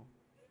 you will know.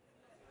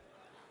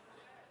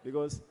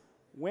 Because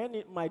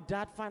when my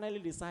dad finally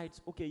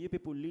decides, okay, you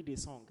people lead a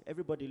song,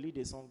 everybody lead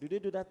a song. Do they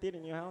do that thing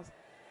in your house?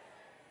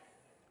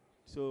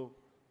 So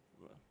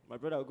my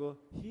brother will go,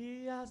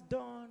 "He has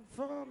done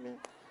for me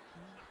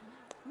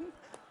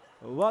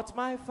what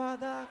my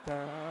father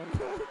can."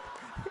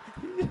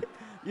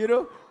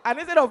 And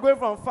instead of going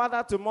from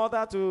father to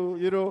mother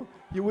to,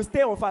 you will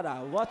stay on father.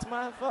 What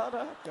my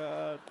father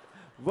can.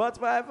 What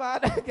my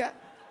father can.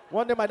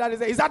 One day my dad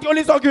said, "Is that the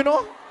only song you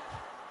know?"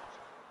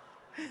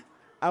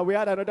 And we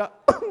had another.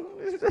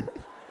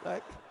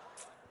 Like,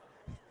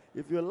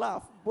 if you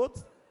laugh,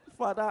 both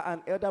father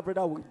and elder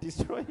brother will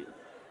destroy you.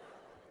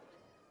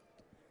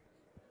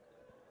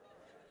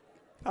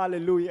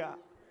 Hallelujah.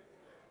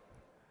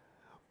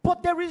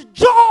 But there is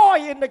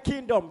joy in the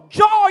kingdom,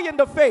 joy in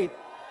the faith.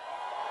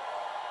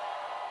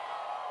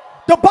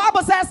 The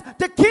Bible says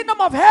the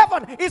kingdom of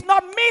heaven is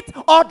not meat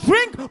or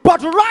drink,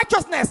 but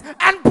righteousness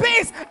and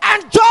peace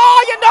and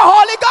joy in the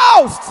Holy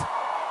Ghost.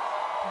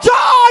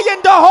 Joy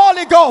in the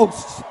Holy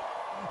Ghost.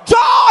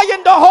 Joy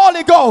in the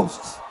Holy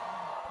Ghost.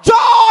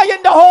 Joy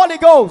in the Holy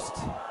Ghost.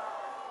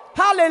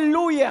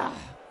 Hallelujah.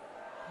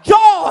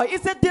 Joy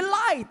is a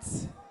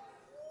delight.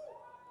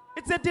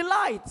 It's a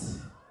delight.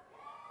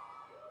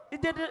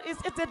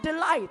 It's a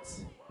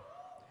delight.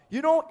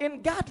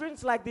 In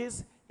gatherings like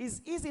this,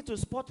 it's easy to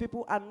spot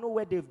people and know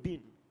where they've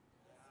been.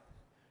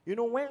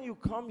 When you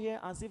come here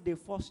as if they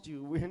forced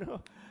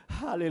you,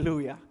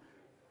 hallelujah.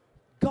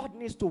 God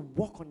needs to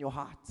work on your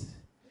heart.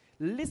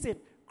 Listen,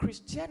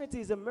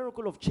 Christianity is a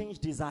miracle of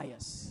changed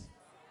desires.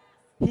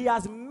 He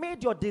has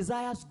made your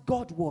desires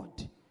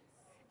Godward.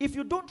 If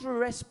you don't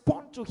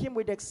respond to him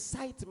with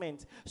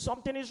excitement,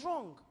 something is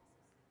wrong.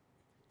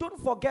 Don't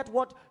forget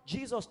what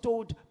Jesus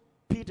told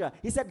Peter.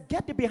 He said,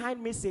 "Get thee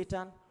behind me,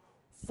 Satan,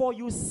 for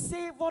you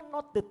savor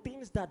not the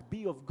things that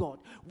be of God."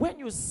 When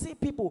you see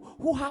people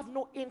who have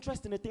no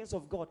interest in the things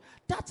of God,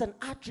 that's an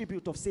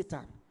attribute of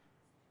Satan.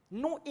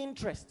 No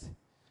interest.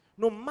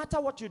 No matter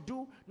what you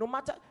do,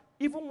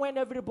 even when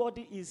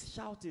everybody is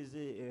shouting,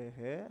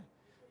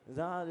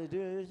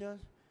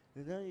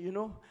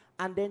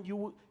 and then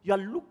you are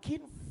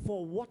looking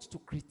for what to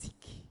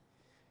critique.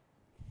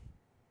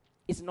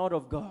 It's not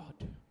of God.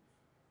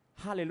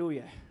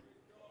 Hallelujah.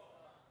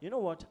 You know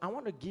what? I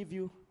want to give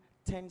you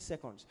 10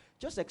 seconds.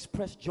 Just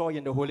express joy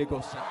in the Holy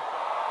Ghost.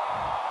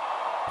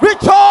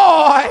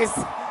 Rejoice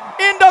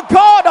in the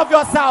God of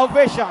your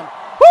salvation.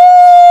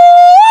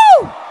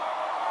 Woo!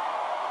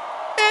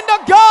 In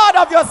the God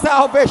of your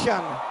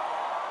salvation.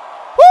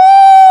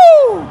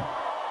 Woo!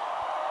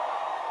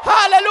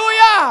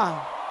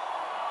 Hallelujah.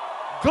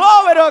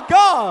 Glory to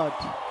God.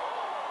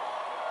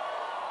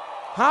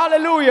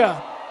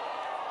 Hallelujah.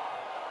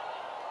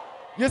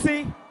 You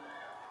see,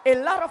 a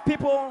lot of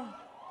people,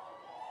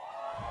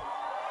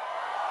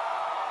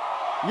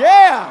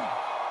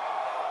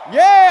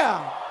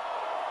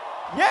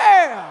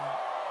 Yeah.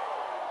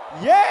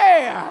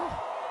 Yeah.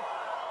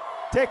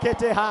 Take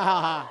it. Ha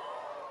ha ha.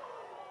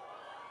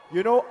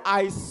 You know,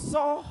 I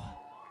saw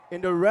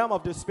in the realm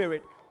of the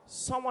spirit,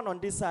 someone on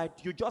this side,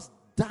 you just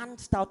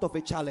danced out of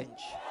a challenge.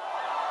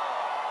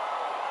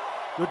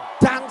 You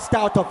danced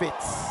out of it.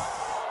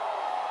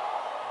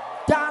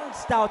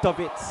 Danced out of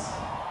it.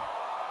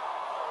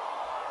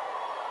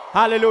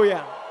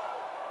 Hallelujah.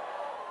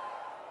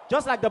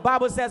 Just like the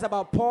Bible says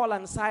about Paul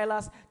and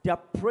Silas, they are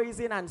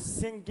praising and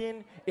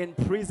singing in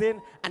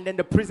prison, and then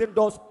the prison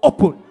doors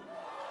open.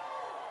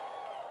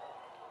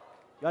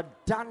 You are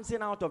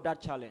dancing out of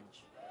that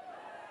challenge.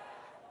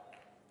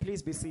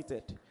 Please be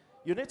seated.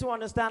 You need to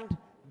understand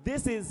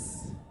this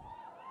is.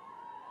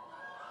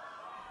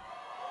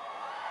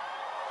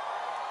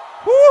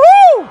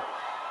 Woohoo!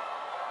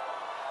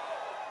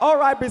 All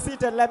right, be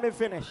seated. Let me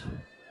finish.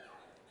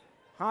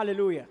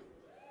 Hallelujah.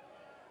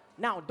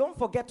 Now, don't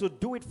forget to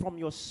do it from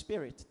your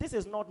spirit. This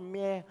is not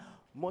mere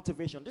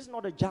motivation. This is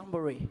not a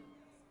jamboree.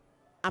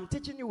 I'm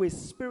teaching you a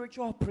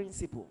spiritual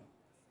principle.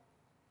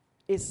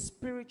 A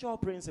spiritual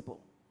principle.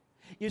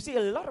 You see,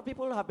 a lot of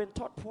people have been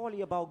taught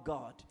poorly about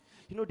God.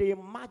 You know, they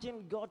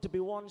imagine God to be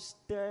one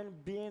stern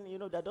being, you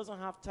know, that doesn't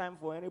have time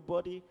for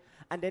anybody.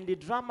 And then the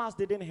dramas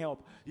didn't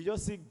help. You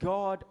just see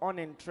God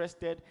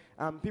uninterested.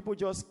 People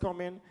just come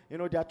in, you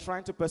know, they're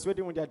trying to persuade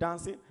him when they're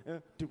dancing.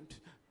 And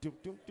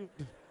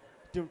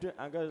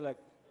God is like,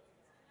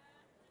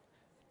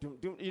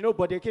 you know,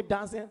 but they keep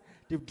dancing.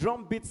 The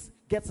drum beats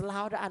gets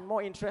louder and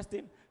more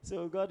interesting.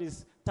 So God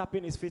is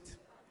tapping his feet.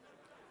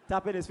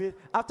 Tapping his feet.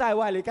 After a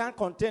while, he can't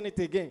contain it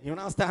again. You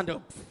now stand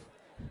up.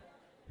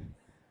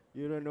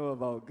 You don't know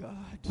about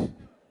God.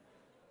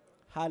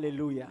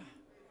 Hallelujah.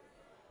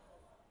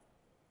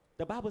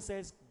 The Bible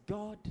says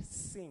God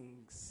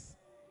sings.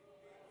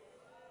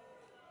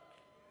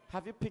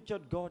 Have you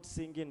pictured God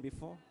singing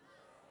before?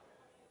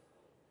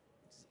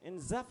 In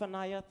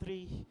Zephaniah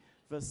 3,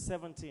 verse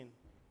 17,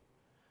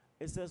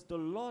 it says, "The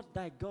Lord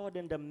thy God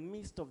in the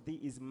midst of thee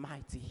is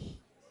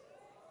mighty.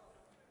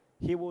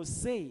 He will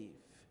save.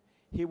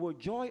 He will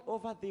joy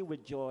over thee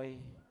with joy.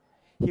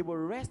 He will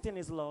rest in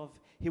his love.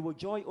 He will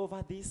joy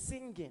over thee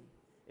singing."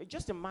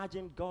 Just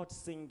imagine God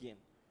singing.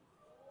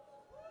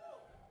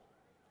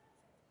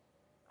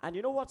 And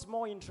you know what's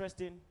more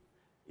interesting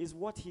is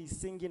what he's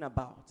singing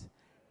about.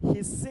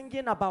 He's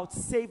singing about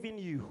saving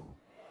you.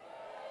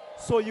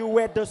 So you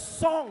were the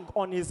song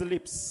on his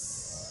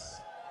lips.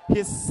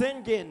 He's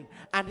singing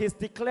and he's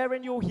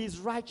declaring you his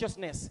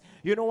righteousness,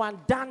 you know,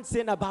 and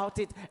dancing about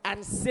it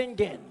and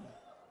singing.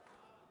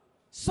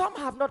 Some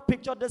have not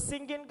pictured the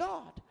singing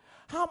God.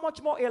 How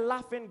much more a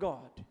laughing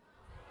God?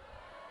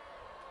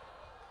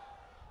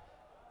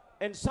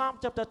 In Psalm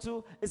chapter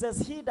 2, it says,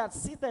 "He that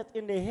sitteth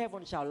in the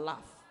heaven shall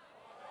laugh."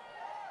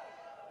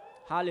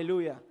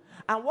 Hallelujah.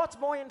 And what's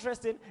more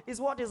interesting is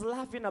what he's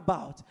laughing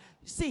about.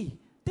 See,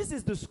 this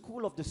is the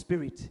school of the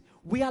Spirit.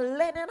 We are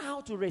learning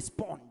how to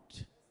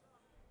respond.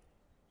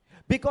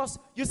 Because,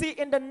 you see,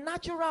 in the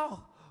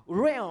natural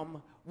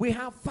realm, we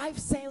have 5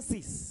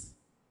 senses.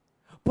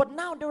 But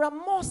now there are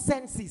more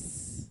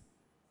senses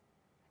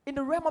in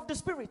the realm of the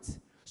Spirit.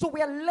 So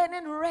we are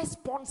learning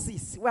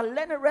responses. We are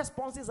learning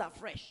responses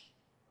afresh.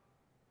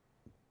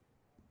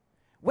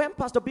 When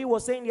Pastor B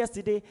was saying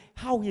yesterday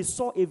how he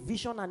saw a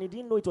vision and he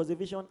didn't know it was a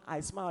vision,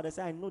 I smiled. I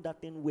said, I know that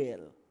thing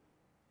well.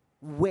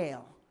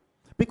 Well.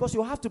 Because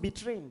you have to be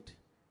trained.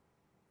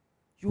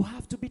 You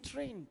have to be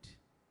trained.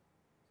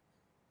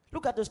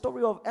 Look at the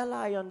story of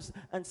Eli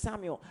and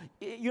Samuel.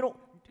 You know,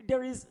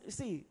 there is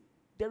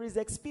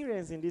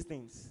experience in these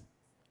things.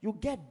 You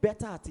get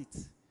better at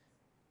it.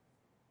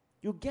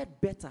 You get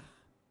better.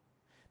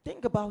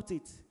 Think about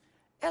it.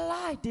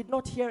 Eli did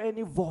not hear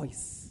any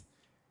voice.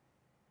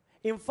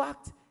 In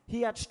fact,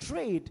 he had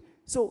strayed,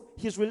 so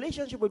his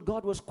relationship with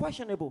God was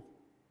questionable.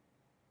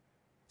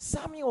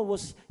 Samuel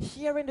was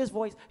hearing this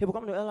voice. He would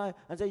come to Eli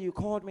and say, "You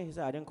called me." He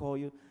said, "I didn't call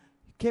you."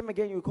 Came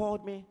again, "You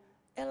called me."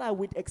 Eli,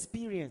 with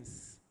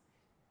experience,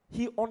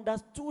 he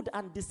understood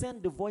and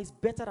discerned the voice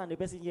better than the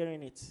person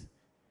hearing it.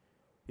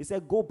 He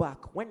said, "Go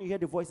back. When you hear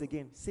the voice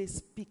again, say,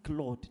 'Speak,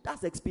 Lord.'"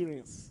 That's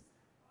experience.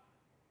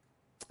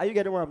 Are you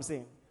getting what I'm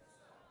saying?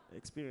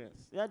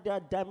 Experience. Yeah, there are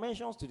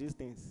dimensions to these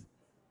things.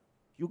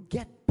 You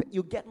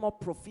get more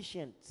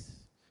proficient.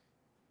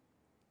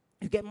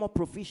 You get more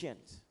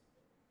proficient.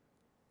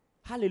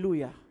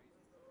 Hallelujah.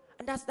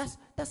 And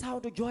that's how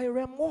the joy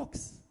realm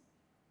works.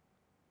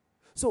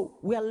 So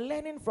we are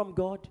learning from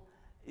God.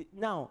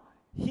 Now,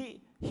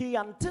 he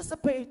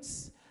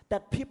anticipates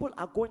that people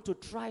are going to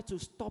try to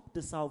stop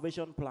the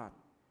salvation plan.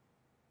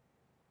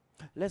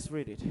 Let's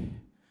read it.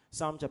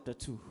 Psalm chapter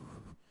 2.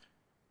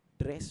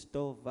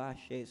 Dresto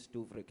vashes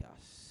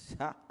tuvrikas.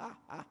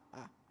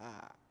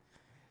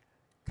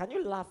 Can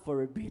you laugh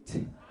for a bit?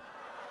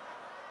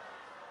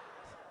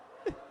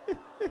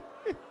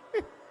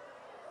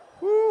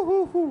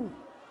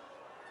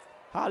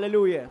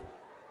 Hallelujah.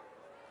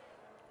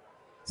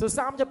 So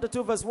Psalm chapter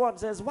 2 verse 1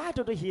 says, "Why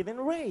do the heathen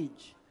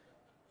rage?"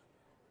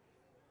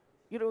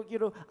 You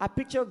know, I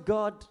picture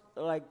God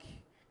like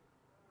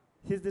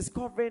He's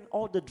discovering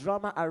all the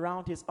drama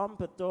around. He's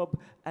unperturbed,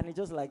 and he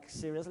just like,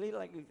 seriously,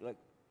 like,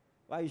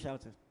 why are you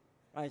shouting?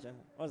 Why are you shouting?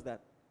 What's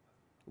that?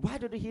 Why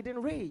did he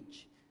didn't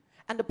rage?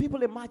 And the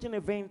people imagine a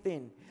vain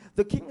thing.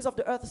 The kings of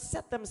the earth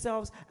set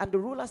themselves, and the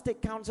rulers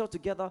take counsel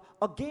together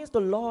against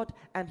the Lord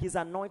and his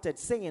anointed,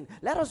 saying,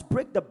 let us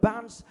break the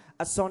bands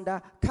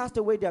asunder, cast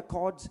away their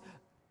cords.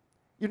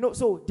 You know,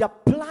 so they're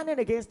planning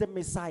against the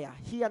Messiah.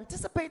 He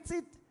anticipates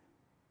it.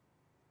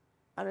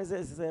 And he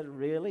said,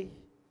 really?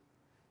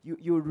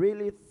 You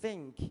really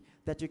think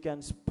that you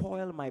can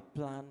spoil my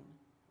plan?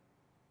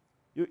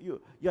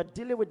 You're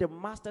dealing with the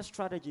master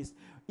strategist.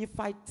 If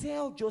I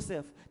tell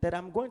Joseph that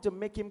I'm going to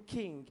make him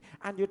king,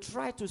 and you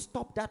try to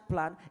stop that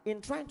plan,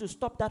 in trying to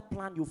stop that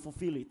plan, you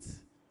fulfill it.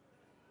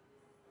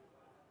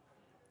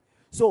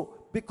 So,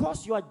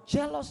 because you are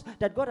jealous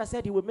that God has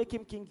said he will make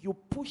him king, you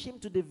push him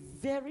to the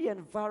very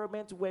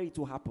environment where it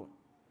will happen.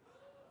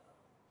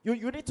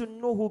 You need to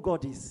know who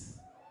God is.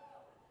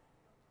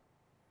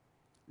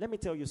 Let me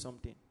tell you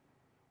something.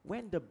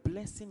 When the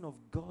blessing of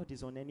God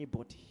is on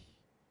anybody,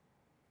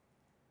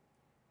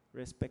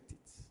 respect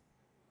it.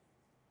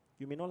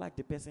 You may not like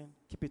the person,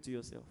 keep it to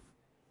yourself.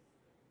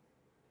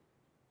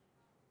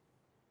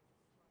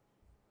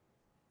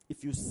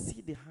 If you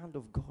see the hand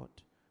of God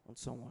on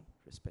someone,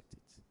 respect it.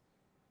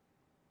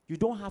 You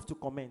don't have to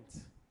comment.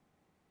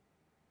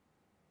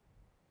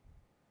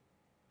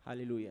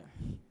 Hallelujah.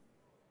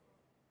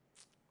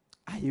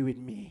 Are you with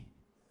me?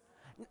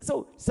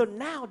 So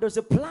now there's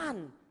a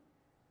plan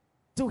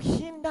to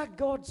hinder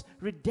God's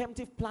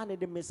redemptive plan in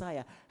the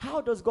Messiah. How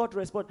does God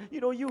respond?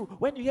 You know,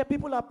 when you hear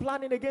people are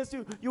planning against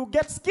you, you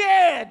get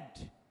scared.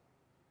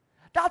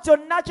 That's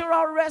your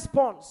natural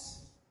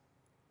response.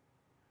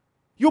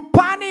 You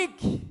panic.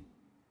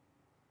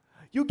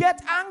 You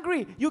get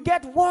angry. You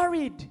get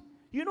worried.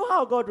 You know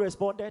how God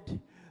responded?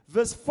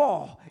 Verse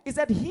 4. He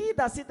said, he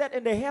that sitteth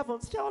in the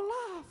heavens shall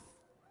laugh.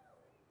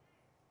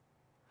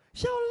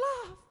 Shall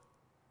laugh.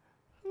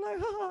 Like,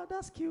 oh,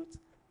 that's cute.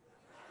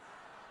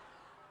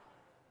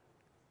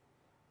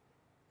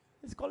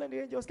 He's calling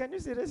the angels. Can you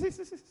see this?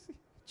 See.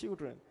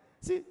 Children.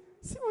 See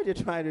what you're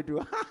trying to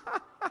do.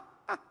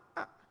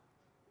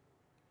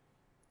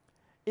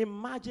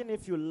 Imagine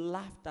if you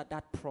laughed at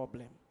that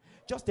problem.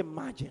 Just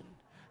imagine.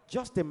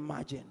 Just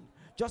imagine.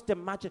 Just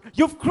imagine.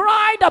 You've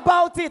cried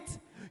about it.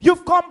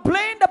 You've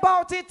complained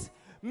about it.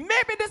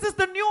 Maybe this is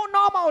the new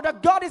normal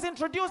that God is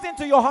introducing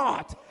to your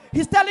heart.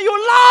 He's telling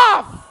you,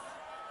 laugh.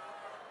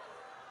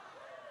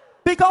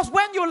 Because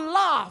when you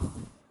laugh,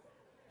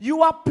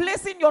 you are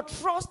placing your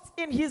trust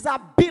in his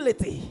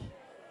ability.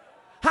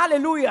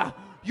 Hallelujah.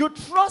 You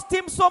trust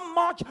him so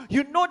much,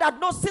 you know that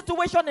no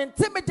situation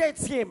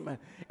intimidates him,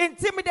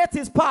 intimidates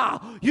his power.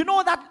 You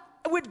know that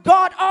with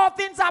God, all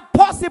things are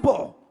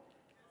possible.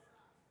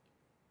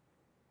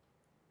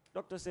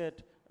 Doctor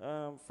said,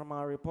 from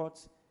our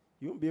reports,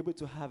 you won't be able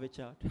to have a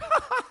child.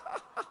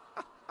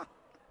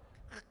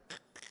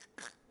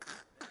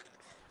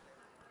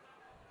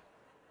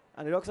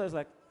 And the doctor is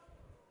like,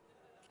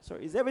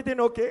 sorry, is everything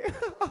okay?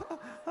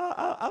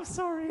 I'm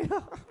sorry.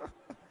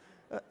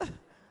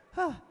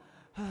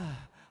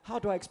 How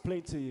do I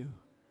explain to you?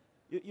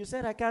 You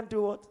said I can't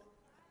do what?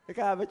 I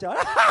can't have a child.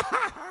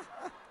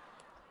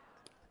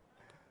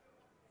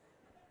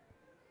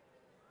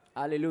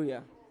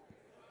 Hallelujah.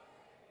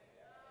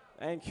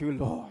 Thank you,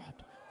 Lord.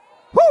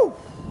 Woo!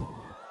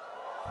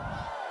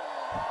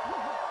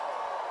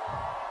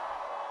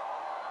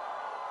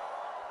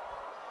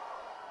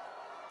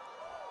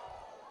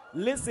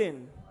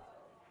 Listen,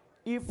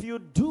 if you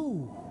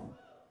do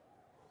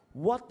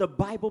what the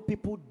Bible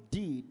people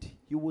did,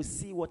 you will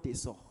see what they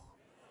saw.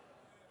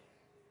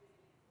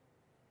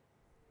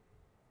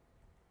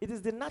 It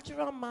is the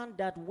natural man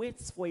that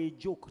waits for a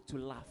joke to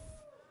laugh.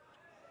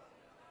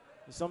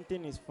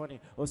 Something is funny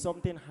or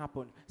something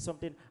happened.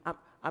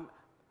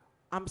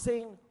 I'm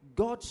saying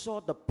God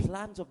saw the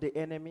plans of the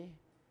enemy,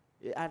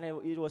 and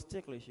it was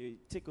ticklish.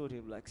 It tickled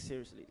him, like,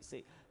 seriously.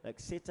 Say, like,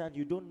 Satan,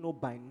 you don't know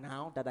by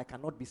now that I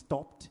cannot be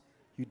stopped?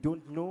 You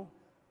don't know?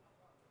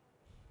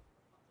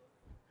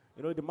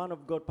 You know, the man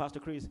of God, Pastor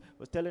Chris,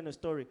 was telling a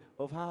story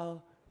of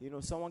how,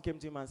 someone came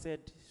to him and said,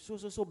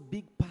 so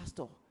big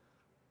pastor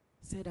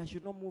said, I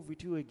should not move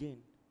with you again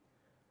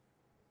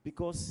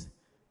because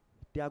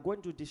they are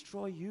going to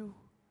destroy you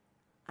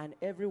and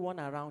everyone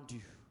around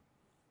you.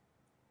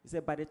 He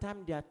said, by the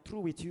time they are through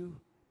with you,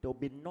 there will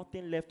be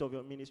nothing left of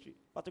your ministry.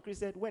 Pastor Chris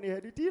said, when he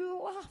heard it, he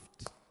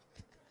laughed.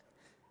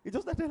 He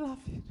just started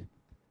laughing.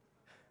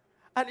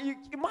 And you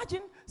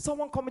imagine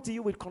someone coming to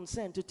you with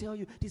consent to tell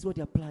you, this is what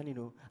they're planning,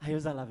 and you're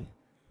just laughing.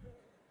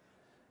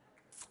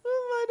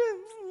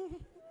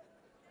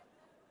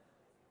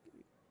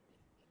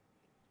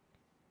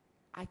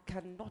 I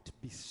cannot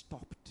be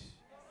stopped.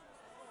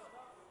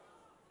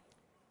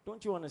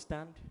 Don't you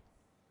understand?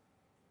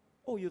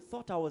 Oh, you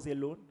thought I was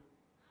alone?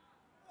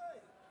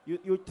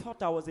 You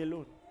thought I was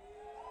alone?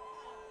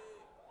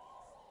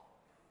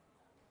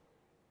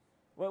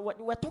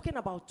 We're talking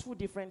about two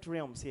different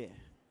realms here.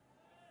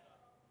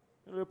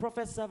 The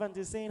prophet's servant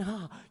is saying,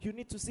 you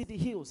need to see the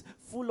hills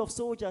full of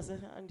soldiers.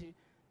 And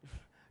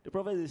The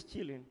prophet is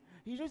chilling.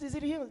 He just is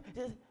it healed?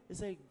 He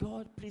said,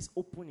 God, please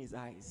open his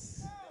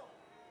eyes.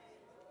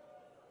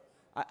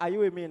 Are you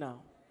with me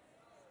now?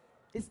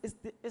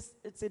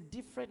 It's a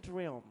different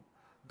realm.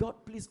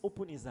 God, please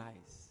open his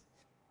eyes.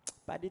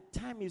 By the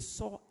time he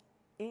saw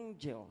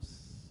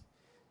angels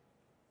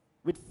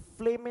with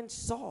flaming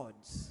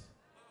swords,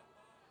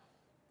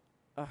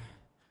 I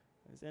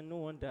said, no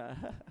wonder.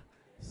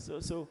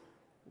 So,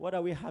 what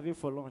are we having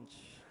for lunch?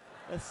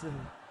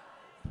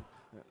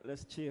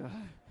 Let's chill.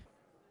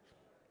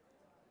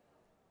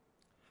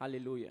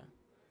 Hallelujah.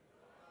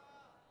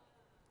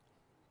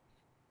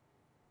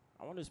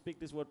 I want to speak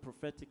this word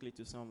prophetically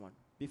to someone.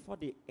 Before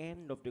the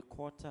end of the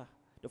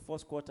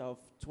first quarter of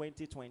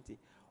 2020,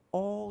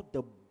 all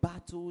the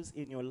battles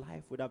in your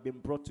life would have been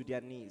brought to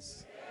their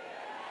knees.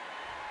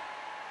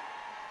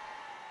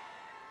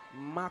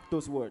 Mark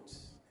those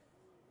words.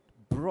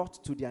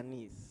 Brought to their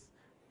knees.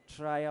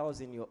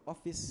 Trials in your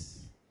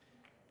office,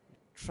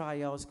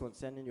 trials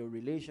concerning your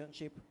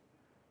relationship,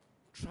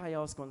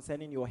 trials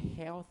concerning your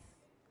health.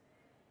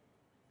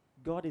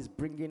 God is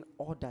bringing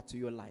order to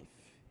your life.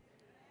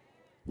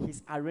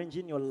 He's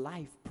arranging your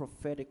life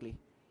prophetically.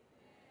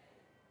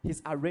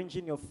 He's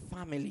arranging your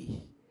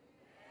family.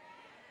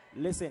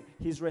 Listen,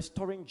 he's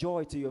restoring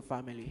joy to your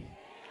family.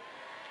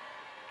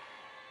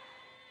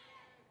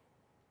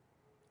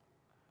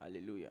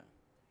 Hallelujah.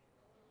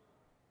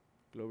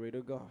 Glory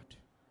to God.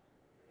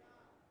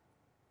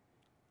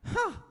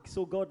 Ha!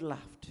 So God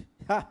laughed.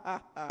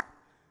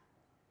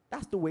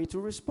 That's the way to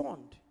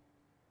respond.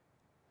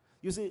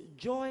 You see,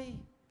 joy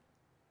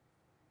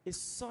is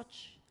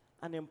such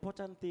an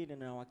important thing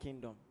in our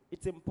kingdom.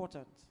 It's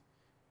important.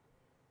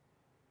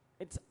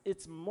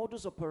 It's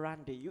modus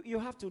operandi. You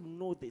have to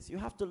know this. You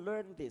have to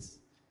learn this.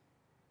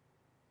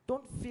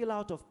 Don't feel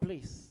out of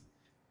place.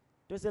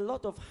 There's a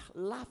lot of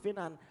laughing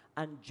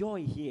and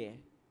joy here.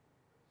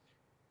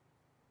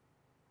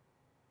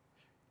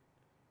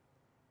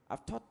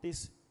 I've taught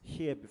this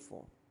here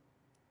before.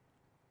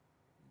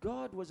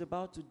 God was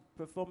about to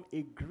perform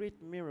a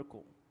great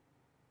miracle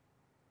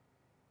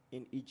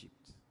in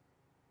Egypt.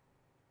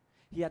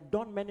 He had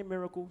done many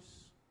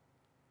miracles,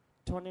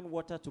 turning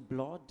water to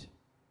blood,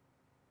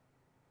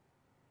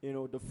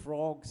 the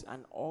frogs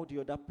and all the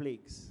other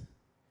plagues.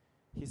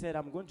 He said,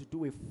 I'm going to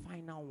do a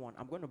final one.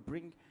 I'm going to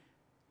bring,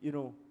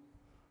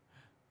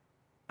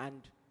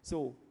 and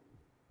so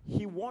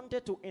he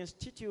wanted to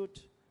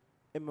institute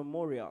a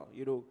memorial,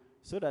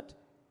 so that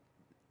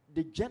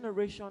the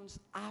generations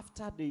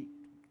after the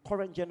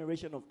current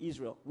generation of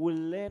Israel will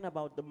learn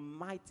about the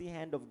mighty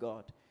hand of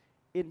God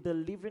in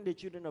delivering the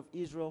children of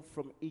Israel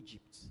from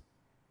Egypt.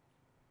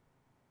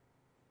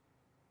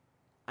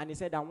 And he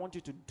said, I want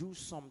you to do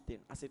something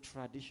as a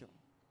tradition,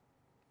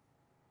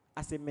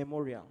 as a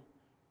memorial.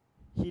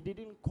 He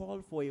didn't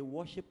call for a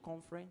worship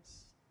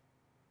conference.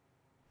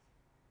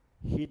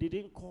 He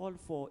didn't call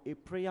for a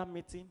prayer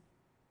meeting.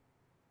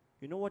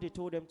 You know what he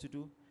told them to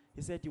do?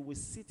 He said, you will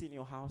sit in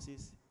your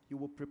houses, you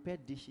will prepare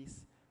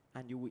dishes,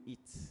 and you will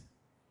eat.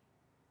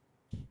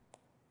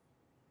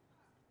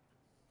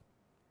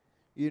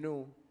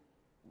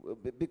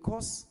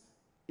 Because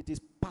it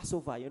is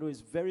Passover,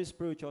 it's very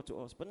spiritual to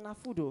us. But na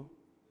food,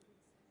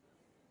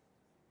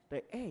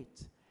 they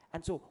ate.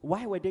 And so,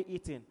 why were they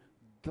eating?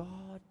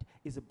 God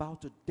is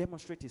about to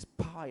demonstrate his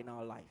power in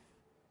our life.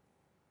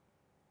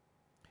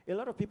 A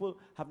lot of people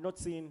have not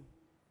seen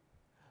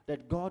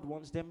that God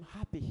wants them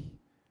happy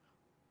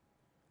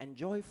and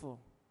joyful.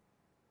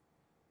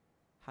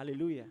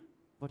 Hallelujah.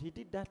 But he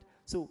did that.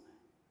 So,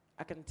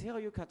 I can tell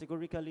you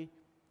categorically,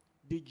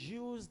 the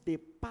Jews, they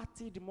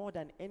partied more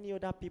than any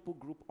other people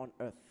group on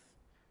earth.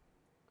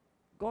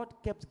 God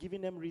kept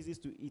giving them reasons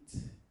to eat.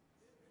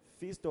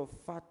 Feast of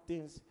fat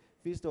things,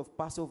 feast of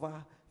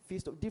Passover,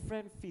 feast of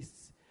different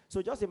feasts.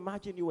 So just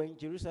imagine you were in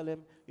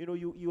Jerusalem,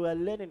 you were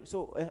learning.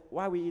 So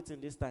why are we eating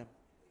this time?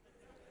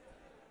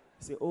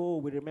 Say, oh,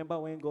 we remember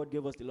when God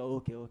gave us the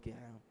law. Okay.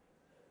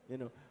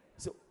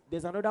 So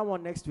there's another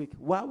one next week.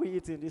 Why are we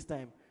eating this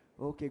time?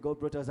 Okay, God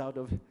brought us out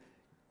of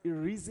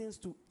reasons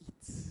to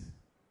eat.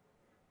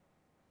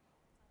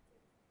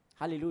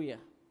 Hallelujah.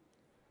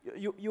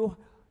 You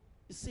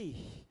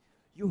see,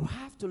 you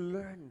have to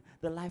learn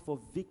the life of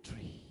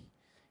victory.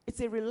 It's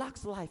a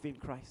relaxed life in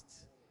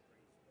Christ.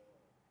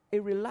 A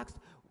relaxed,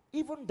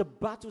 even the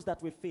battles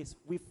that we face,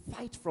 we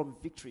fight from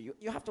victory.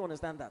 You have to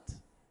understand that.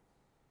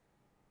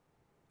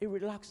 A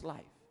relaxed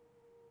life.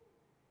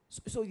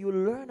 So you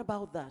learn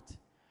about that.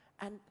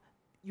 And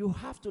you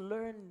have to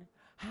learn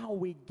how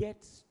we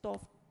get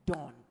stuff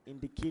done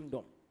in the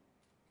kingdom.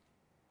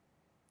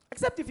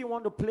 Except if you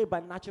want to play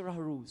by natural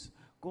rules.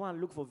 Go and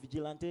look for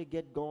vigilante,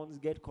 get guns,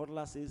 get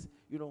cutlasses.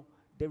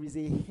 There is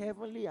a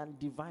heavenly and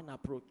divine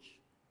approach.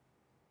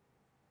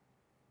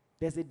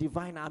 There's a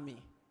divine army.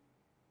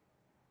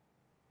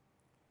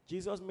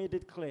 Jesus made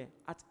it clear,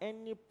 at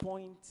any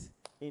point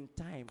in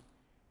time,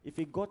 if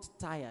he got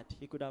tired,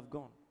 he could have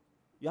gone.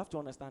 You have to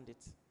understand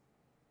it.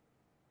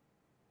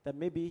 That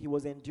maybe he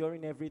was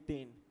enduring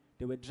everything.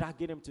 They were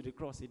dragging him to the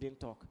cross. He didn't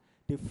talk.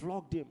 They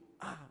flogged him.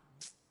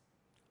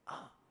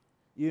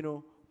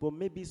 but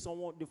maybe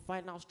someone, the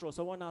final straw,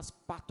 someone has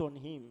spat on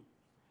him.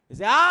 He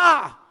say,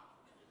 ah!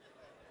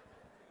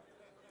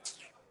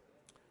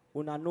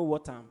 Una know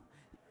what time.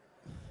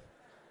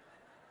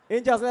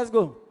 Angels, let's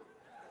go.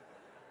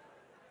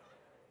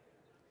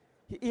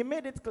 He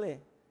made it clear.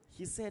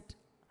 He said,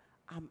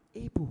 I'm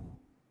able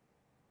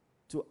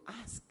to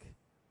ask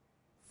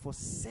for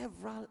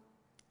several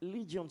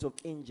legions of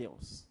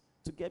angels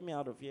to get me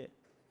out of here.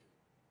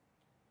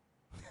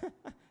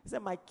 He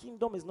said, my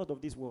kingdom is not of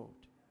this world.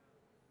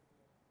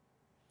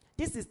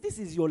 This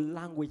is your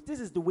language. This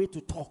is the way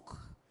to talk.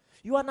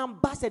 You are an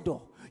ambassador.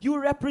 You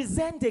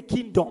represent a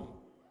kingdom.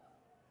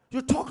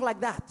 You talk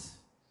like that.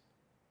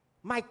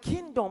 My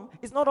kingdom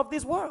is not of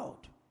this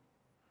world.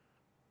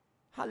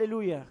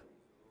 Hallelujah.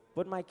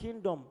 But my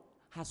kingdom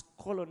has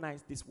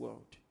colonized this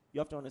world. You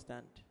have to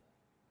understand.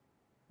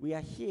 We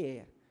are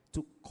here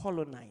to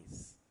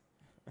colonize.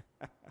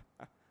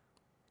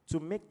 To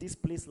make this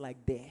place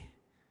like there.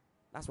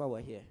 That's why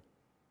we're here.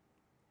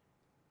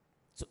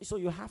 So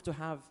you have to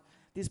have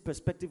this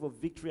perspective of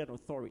victory and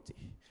authority.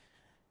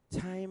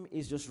 Time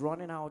is just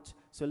running out,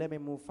 so let me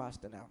move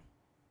faster now.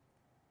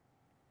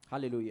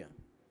 Hallelujah.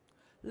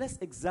 Let's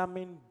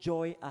examine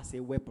joy as a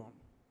weapon.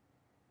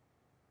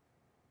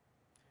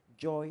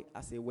 Joy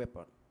as a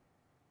weapon.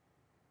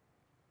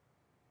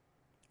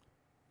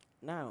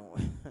 Now,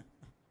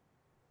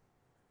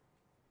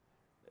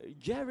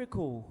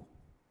 Jericho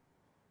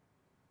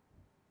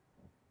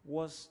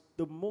was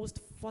the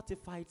most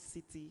fortified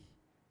city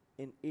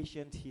in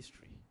ancient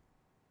history.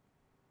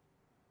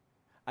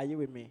 Are you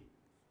with me?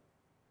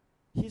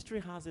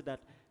 History has it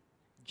that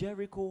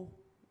Jericho,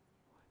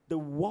 the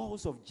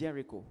walls of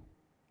Jericho,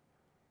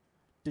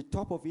 the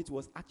top of it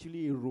was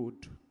actually a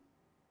road,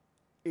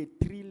 a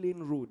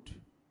 3-lane road.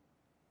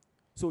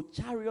 So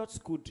chariots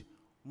could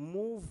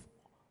move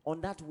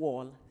on that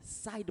wall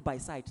side by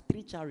side,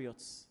 3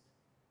 chariots,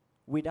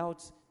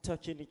 without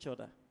touching each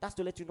other. That's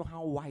to let you know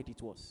how wide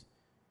it was.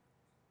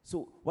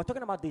 So we're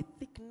talking about the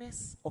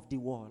thickness of the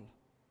wall.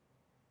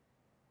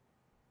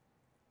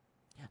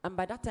 And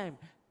by that time,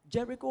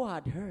 Jericho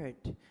had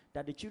heard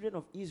that the children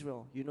of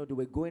Israel, they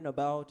were going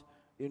about,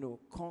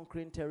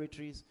 conquering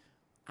territories.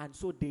 And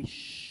so they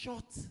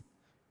shut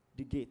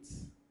the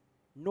gates.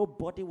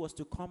 Nobody was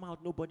to come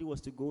out. Nobody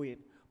was to go in.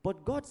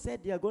 But God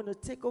said they are going to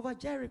take over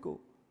Jericho.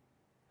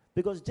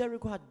 Because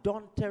Jericho had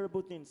done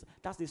terrible things.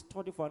 That's the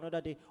story for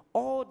another day.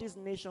 All these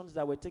nations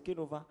that were taken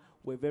over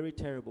were very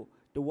terrible.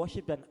 They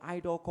worshipped an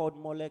idol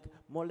called Molech.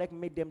 Molech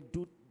made them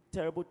do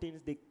terrible things.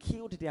 They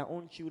killed their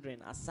own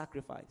children as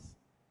sacrifice.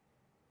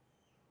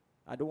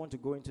 I don't want to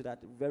go into that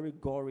very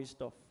gory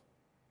stuff.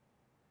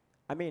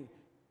 I mean,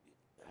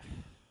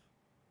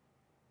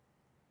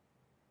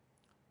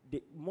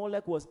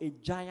 Molech was a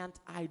giant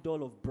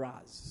idol of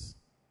brass.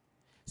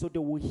 So they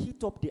would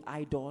heat up the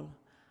idol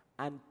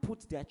and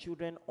put their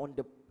children on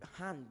the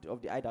hand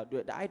of the idol.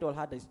 The idol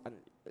had a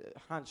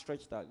hand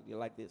stretched out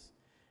like this.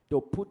 They'll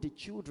put the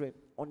children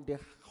on the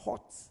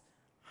hot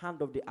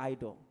hand of the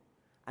idol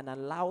and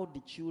allow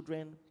the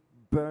children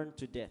burn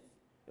to death.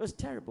 It was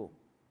terrible.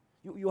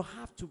 You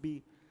have to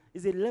be,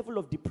 it's a level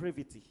of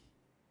depravity.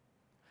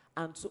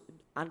 And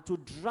to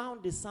drown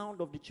the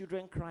sound of the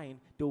children crying,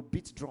 they'll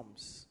beat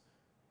drums.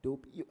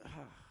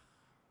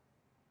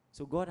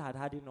 So God had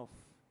had enough.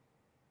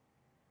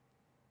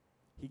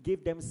 He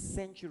gave them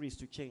centuries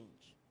to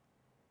change.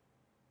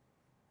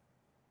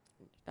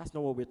 That's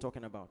not what we're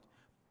talking about.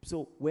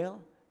 So,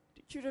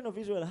 the children of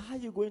Israel, how are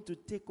you going to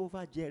take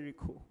over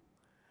Jericho?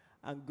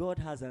 And God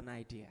has an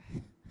idea.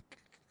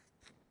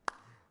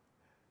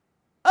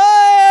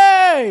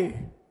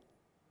 Hey!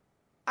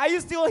 Are you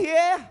still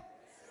here?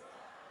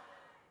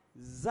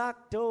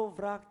 Zakto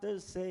Vrakta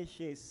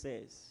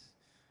says,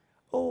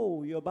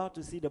 oh, you're about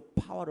to see the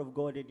power of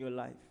God in your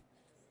life.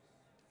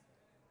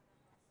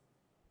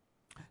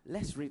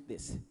 Let's read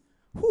this.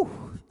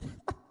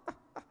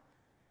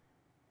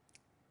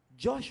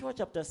 Joshua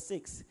chapter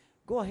 6.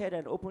 Go ahead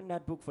and open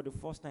that book for the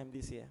first time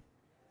this year.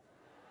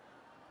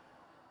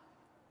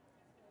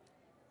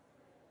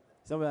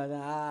 Somebody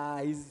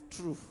like, it's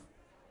true.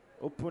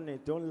 Open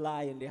it. Don't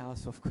lie in the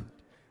house of God.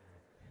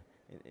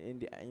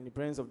 In the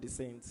presence of the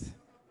saints.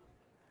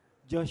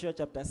 Joshua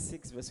chapter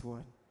 6 verse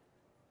 1.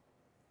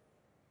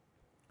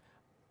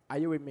 Are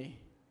you with me?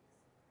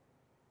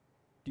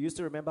 Do you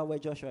still remember where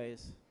Joshua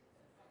is?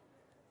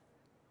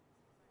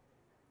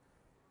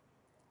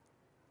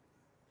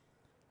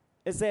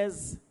 It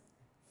says,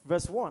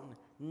 verse 1,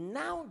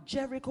 now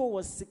Jericho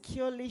was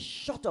securely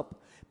shut up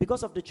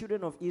because of the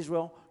children of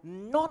Israel.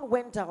 None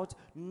went out,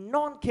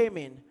 none came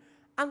in.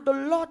 And the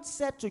Lord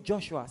said to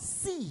Joshua,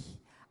 see,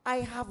 I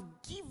have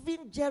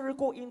given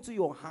Jericho into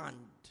your hand,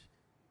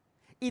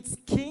 its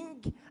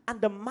king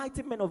and the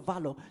mighty men of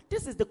valor.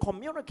 This is the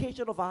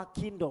communication of our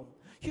kingdom.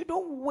 You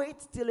don't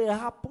wait till it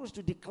happens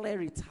to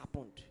declare it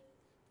happened.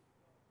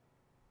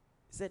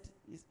 He said,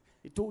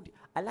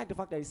 I like the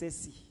fact that he says,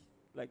 see,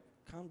 like,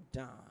 calm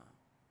down.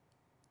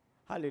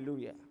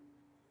 Hallelujah.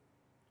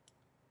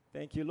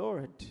 Thank you,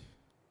 Lord.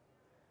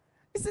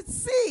 He said,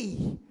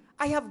 see,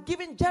 I have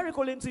given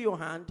Jericho into your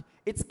hand,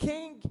 its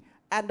king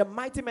and the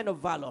mighty men of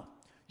valor.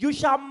 You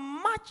shall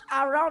march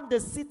around the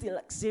city.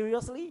 Like,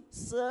 seriously,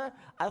 sir?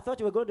 I thought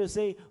you were going to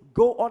say,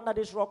 go under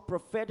this rock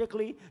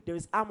prophetically. There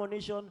is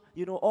ammunition,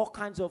 all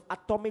kinds of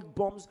atomic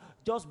bombs.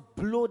 Just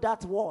blow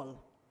that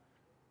wall.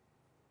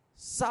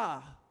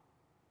 Sir,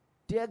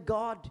 dear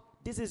God,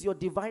 this is your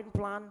divine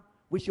plan.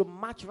 We should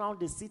march around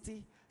the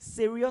city.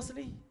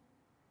 Seriously?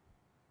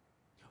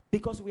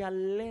 Because we are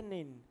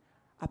learning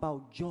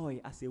about joy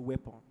as a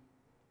weapon.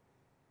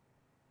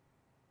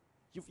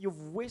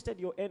 You've wasted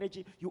your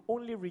energy. You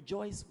only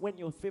rejoice when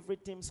your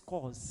favorite team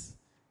scores.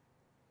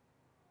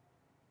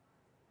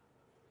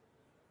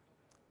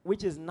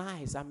 Which is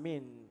nice. I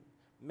mean,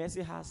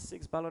 Messi has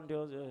 6 Ballon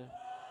d'Ors.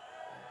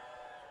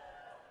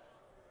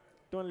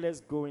 Don't let's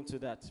go into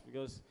that,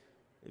 because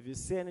if you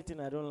say anything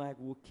I don't like,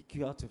 we'll kick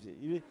you out of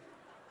it.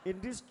 In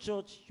this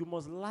church, you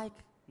must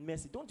like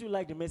Messi. Don't you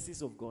like the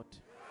mercies of God?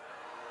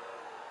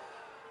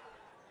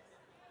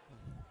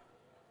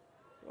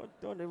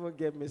 Don't even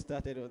get me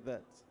started on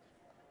that.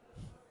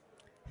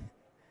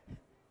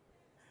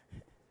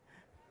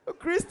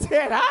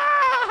 Christian,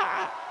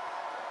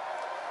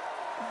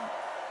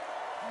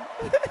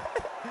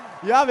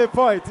 You have a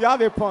point. You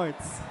have a point.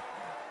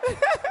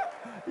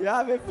 You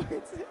have a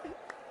point.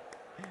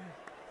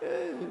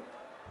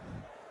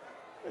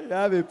 You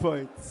have a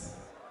point.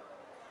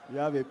 You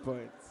have a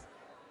point.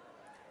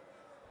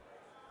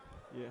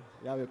 Yeah,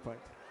 you have a point.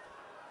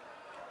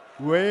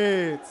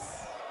 Wait.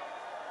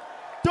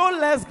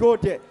 Don't let's go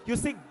there. You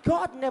see,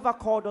 God never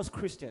called us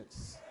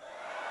Christians.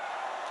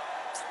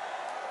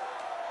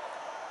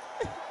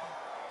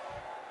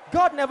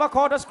 God never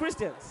called us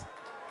Christians.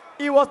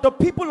 It was the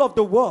people of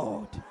the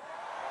world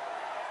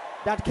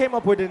that came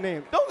up with the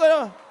name. Don't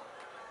go.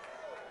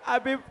 I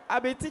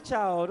be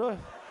teacher.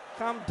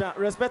 Calm down.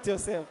 Respect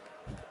yourself.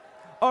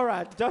 All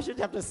right, Joshua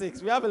chapter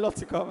 6. We have a lot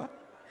to cover.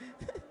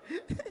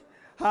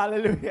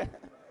 Hallelujah.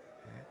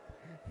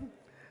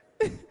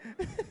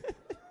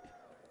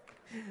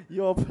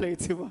 You all play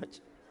too much.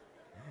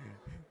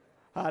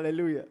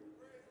 Hallelujah.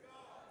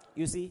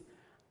 You see,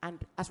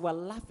 and as we're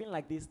laughing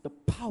like this, the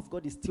power of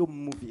God is still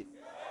moving.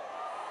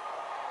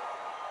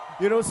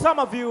 Some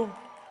of you've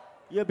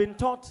been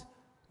taught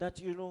that,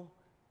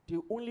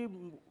 the only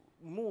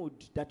mood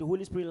that the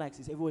Holy Spirit likes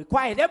is everywhere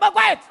quiet. Everybody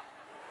quiet.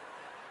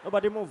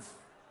 Nobody move.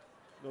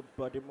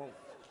 Nobody move.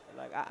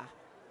 Like,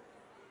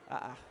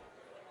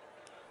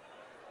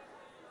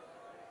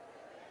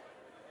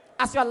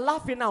 As you're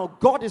laughing now,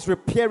 God is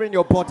repairing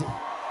your body.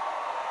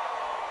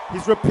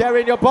 He's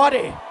repairing your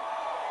body.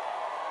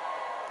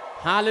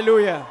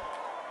 Hallelujah.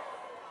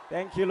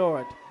 Thank you,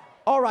 Lord.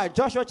 All right,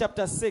 Joshua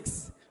chapter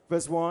 6,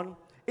 verse 1.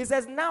 It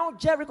says, now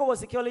Jericho was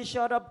securely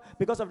shut up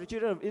because of the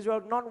children of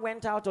Israel. None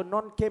went out or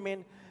none came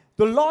in.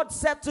 The Lord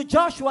said to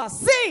Joshua,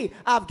 see,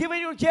 I've given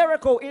you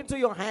Jericho into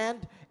your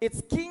hand,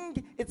 its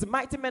king, its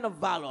mighty men of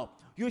valor.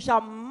 You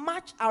shall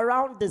march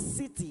around the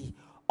city,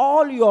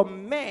 all your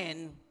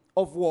men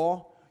of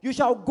war. You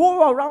shall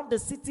go around the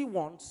city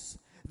once.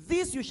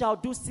 This you shall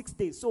do 6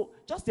 days. So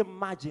just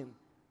imagine.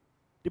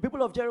 The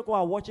people of Jericho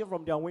are watching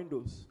from their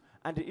windows,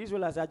 and the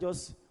Israelites are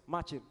just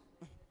marching.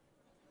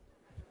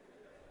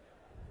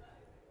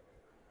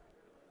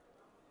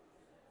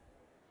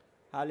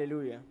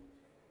 Hallelujah.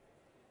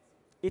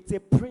 It's a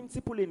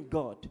principle in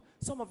God.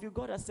 Some of you,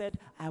 God has said,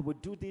 I will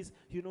do this.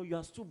 You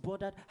are still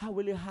bothered. How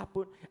will it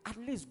happen? At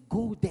least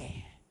go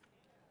there.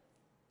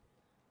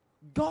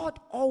 God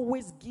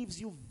always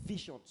gives you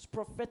visions,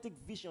 prophetic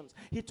visions.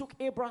 He took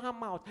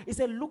Abraham out. He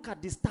said, look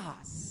at the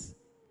stars.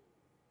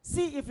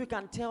 See if you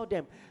can tell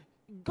them.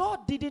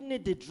 God didn't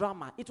need the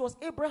drama. It was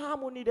Abraham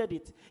who needed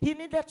it. He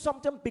needed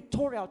something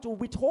pictorial to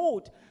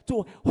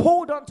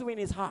hold on to in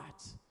his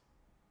heart.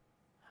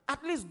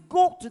 At least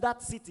go to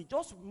that city.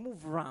 Just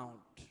move around.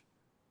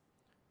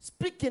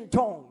 Speak in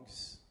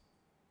tongues.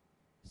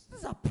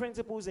 These are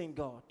principles in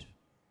God.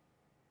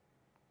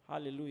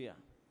 Hallelujah.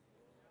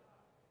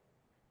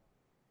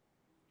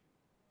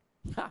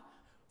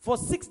 For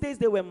 6 days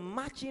they were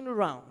marching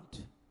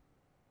around.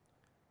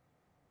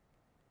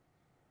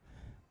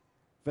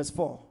 Verse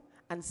 4.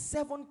 And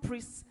 7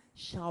 priests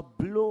shall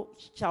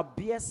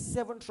bear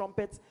 7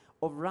 trumpets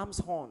of ram's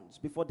horns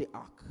before the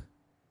ark.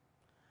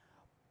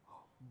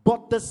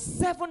 But the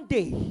 7th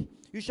day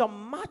you shall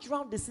march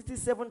around the city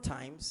 7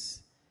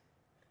 times.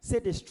 Say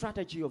the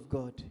strategy of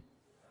God.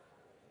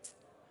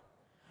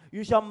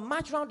 You shall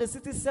march around the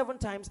city 7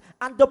 times,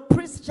 and the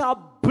priests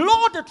shall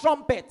blow the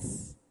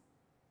trumpets.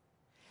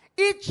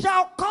 It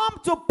shall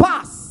come to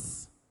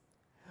pass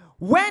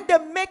when they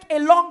make a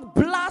long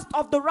blast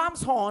of the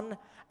ram's horn,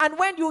 and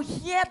when you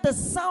hear the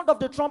sound of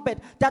the trumpet,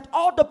 that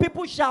all the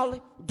people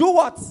shall do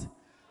what?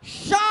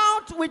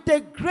 Shout with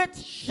a great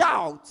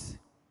shout.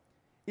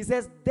 It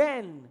says,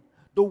 then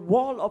the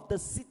wall of the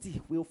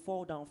city will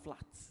fall down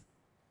flat.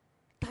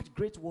 That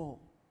great wall.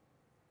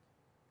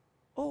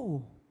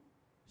 Oh,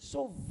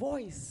 so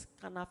voice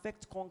can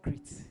affect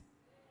concrete.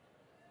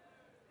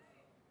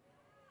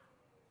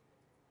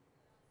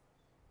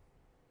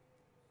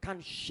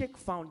 Can shake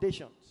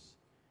foundations.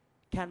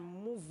 can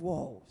move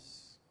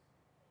walls.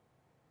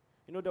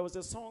 You know, there was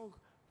a song,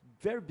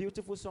 very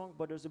beautiful song,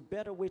 but there's a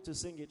better way to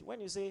sing it. When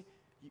you say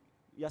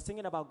you're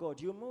singing about God,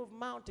 you move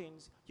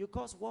mountains, you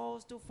cause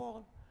walls to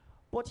fall.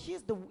 But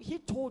he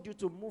told you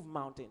to move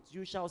mountains.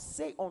 You shall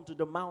say unto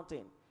the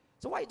mountain.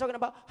 So what are you talking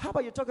about? How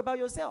about you talk about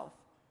yourself?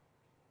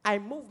 I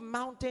move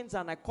mountains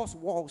and I cause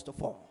walls to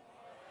fall.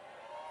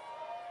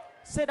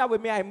 Say that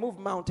with me. I move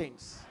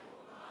mountains.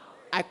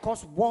 I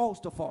cause walls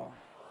to fall.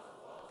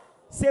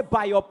 Say,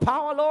 by your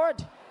power,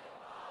 Lord,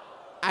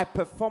 I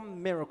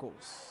perform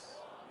miracles.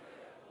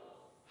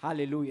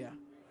 Hallelujah.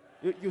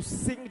 You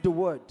sing the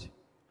word.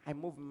 I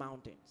move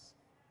mountains.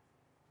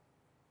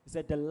 He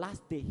said, the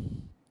last day,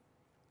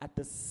 at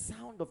the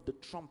sound of the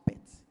trumpet,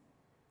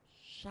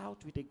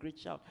 shout with a great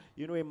shout.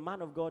 You know, a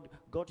man of God,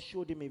 God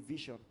showed him a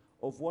vision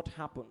of what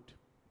happened.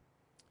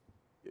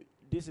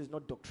 This is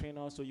not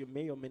doctrinal, so you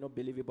may or may not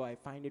believe it, but I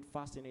find it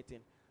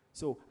fascinating.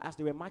 So, as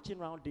they were marching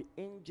around, the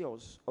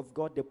angels of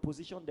God, they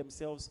positioned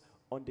themselves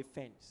on the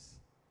fence.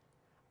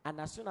 And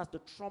as soon as the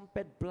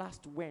trumpet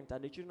blast went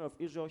and the children of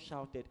Israel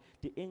shouted,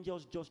 the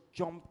angels just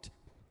jumped.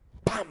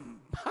 Bam!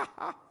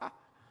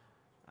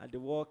 And the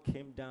wall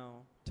came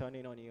down,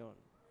 turning on its own.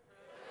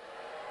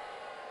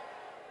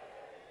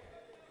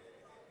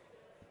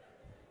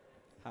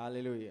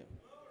 Hallelujah.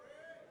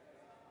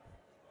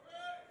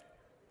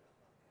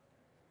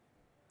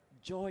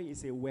 Joy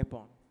is a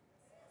weapon.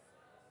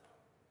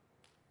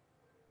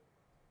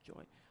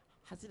 Joy.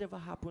 Has it ever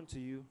happened to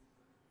you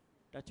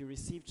that you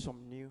received some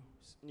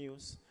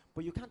news,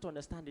 but you can't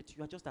understand it?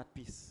 You are just at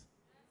peace.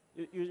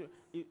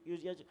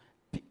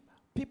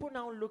 People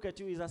now look at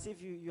you as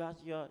if you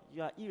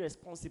are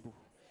irresponsible,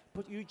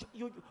 but you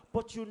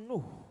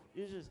know.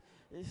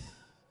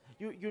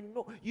 You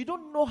know. You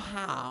don't know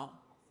how,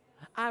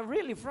 and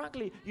really,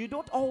 frankly, you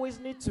don't always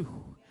need to.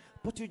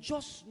 But you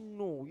just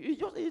know.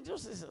 It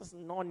just is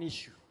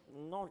non-issue.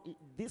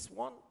 This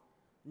one,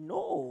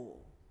 no.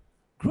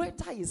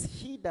 Greater is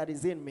he that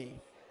is in me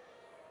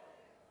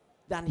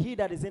than he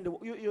that is in the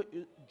world.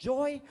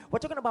 Joy, we're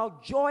talking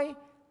about joy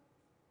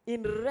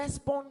in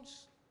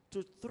response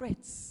to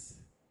threats,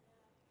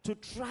 to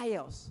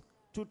trials,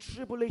 to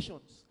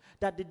tribulations,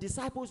 that the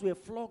disciples were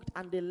flogged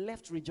and they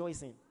left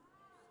rejoicing.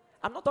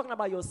 I'm not talking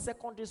about your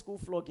secondary school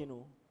flogging,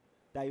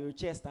 that your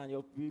chest and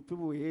your people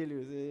will hail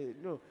you. Say,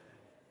 no.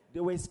 They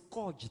were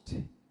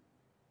scourged.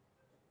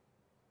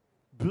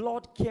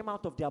 Blood came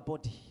out of their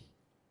body.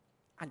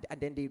 And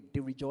then they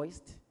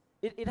rejoiced.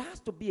 It has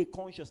to be a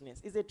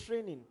consciousness. It's a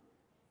training.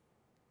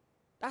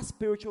 That's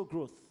spiritual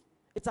growth.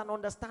 It's an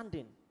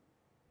understanding.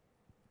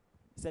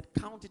 He said,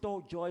 count it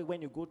all joy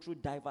when you go through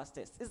diverse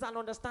tests. It's an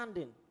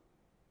understanding.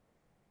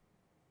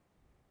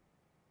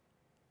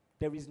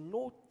 There is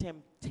no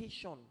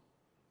temptation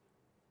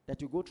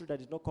that you go through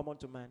that is not common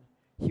to man.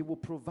 He will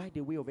provide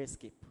a way of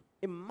escape.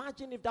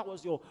 Imagine if that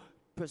was your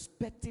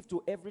perspective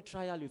to every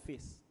trial you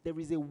face. There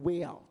is a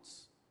way out.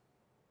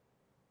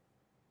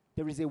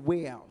 There is a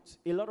way out.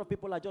 A lot of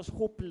people are just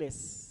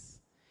hopeless.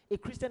 A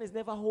Christian is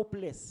never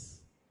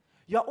hopeless.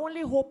 You are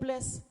only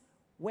hopeless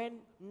when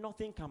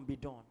nothing can be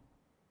done.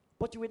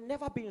 But you will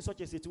never be in such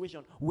a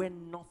situation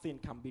when nothing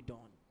can be done.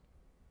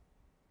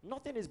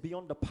 Nothing is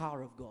beyond the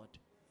power of God.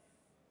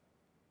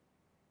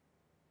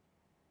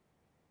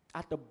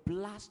 At the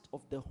blast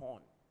of the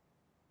horn,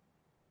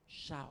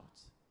 shout.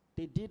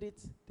 They did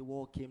it, the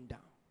wall came down.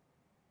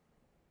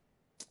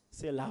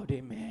 Say loud,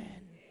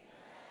 amen.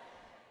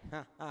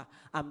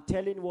 I'm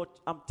telling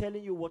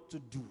you what to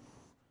do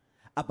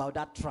about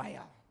that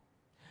trial.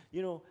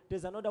 You know,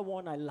 there's another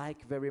one I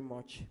like very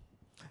much.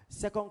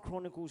 2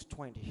 Chronicles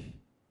 20.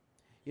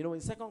 You know,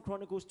 in 2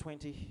 Chronicles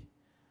 20,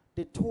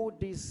 they told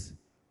this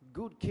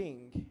good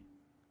king,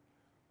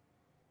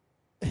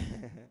 they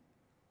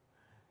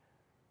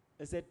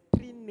said,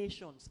 3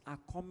 nations are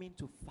coming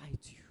to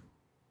fight you.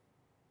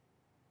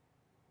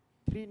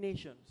 3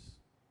 nations.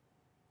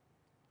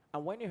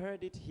 And when he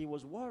heard it, he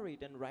was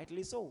worried, and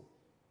rightly so.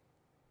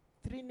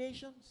 3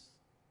 nations.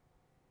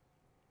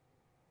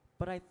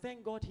 But I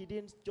thank God he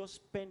didn't just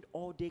spend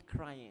all day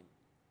crying.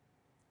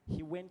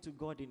 He went to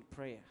God in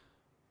prayer.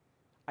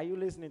 Are you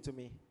listening to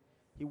me?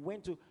 He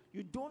went to,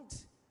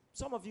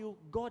 some of you,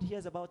 God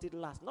hears about it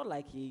last. Not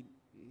like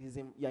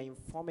you're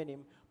informing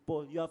him,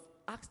 but you have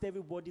asked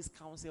everybody's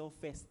counsel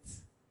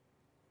first.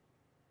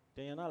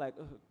 Then you're not like,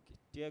 oh,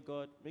 dear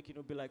God, make it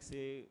not be like,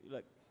 say,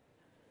 like,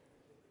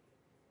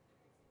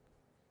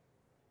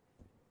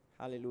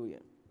 hallelujah.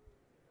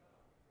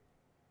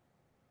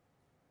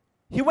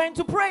 He went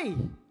to pray.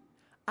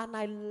 And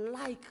I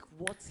like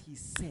what he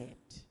said.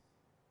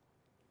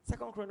 2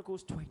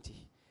 Chronicles 20,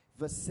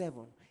 verse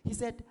 7. He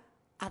said,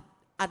 Art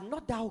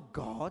not thou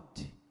God,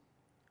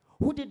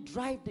 who did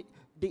drive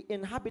the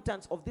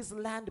inhabitants of this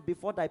land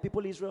before thy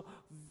people Israel?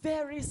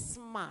 Very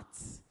smart.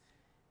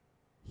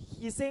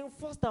 He's saying,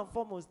 first and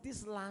foremost,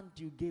 this land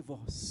you gave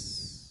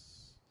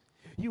us.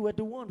 You were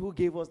the one who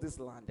gave us this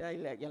land.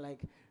 You're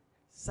like,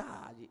 sir,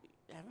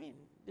 I mean,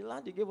 the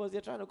land you gave us,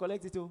 you're trying to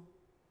collect it too.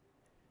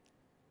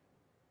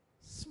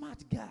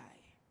 Smart guy.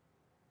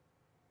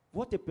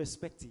 What a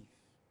perspective.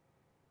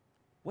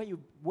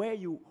 Where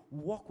you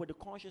walk with the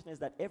consciousness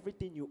that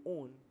everything you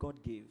own,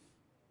 God gave.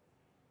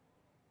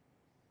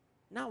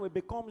 Now it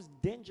becomes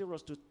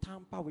dangerous to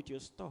tamper with your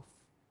stuff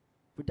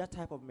with that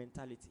type of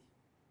mentality.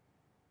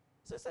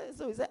 So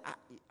he said,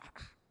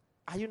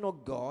 are you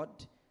not God?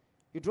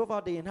 You drove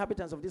out the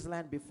inhabitants of this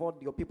land before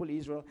your people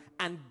Israel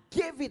and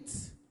gave it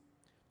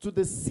to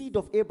the seed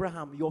of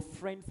Abraham, your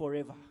friend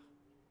forever.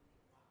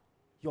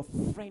 Your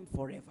friend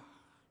forever.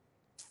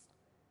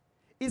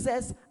 He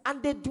says,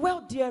 and they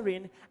dwelt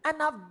therein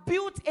and have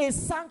built a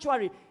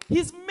sanctuary.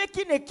 He's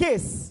making a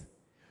case.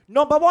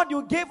 Number one,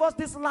 you gave us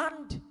this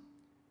land.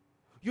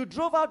 You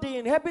drove out the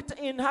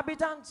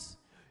inhabitants.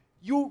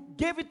 You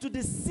gave it to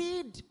the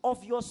seed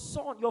of your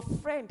son, your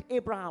friend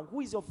Abraham,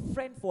 who is your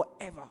friend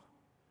forever.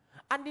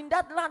 And in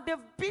that land,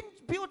 they've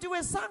built you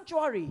a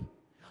sanctuary.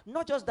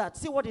 Not just that.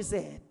 See what he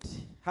said.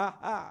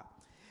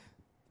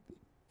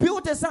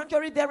 Built a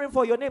sanctuary therein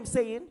for your name,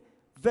 saying,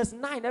 verse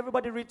 9,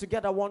 everybody read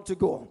together, want to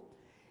go.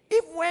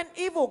 If when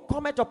evil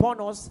cometh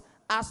upon us,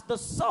 as the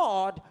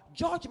sword,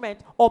 judgment,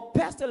 or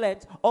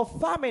pestilence, or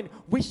famine,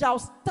 we shall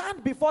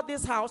stand before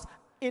this house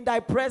in thy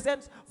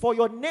presence, for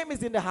your name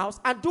is in the house,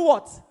 and do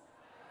what?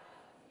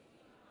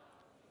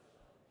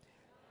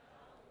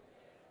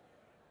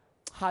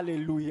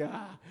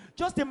 Hallelujah.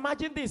 Just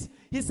imagine this.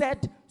 He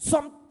said,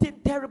 something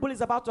terrible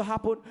is about to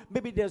happen.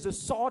 Maybe there's a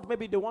sword.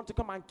 Maybe they want to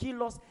come and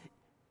kill us.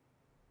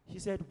 He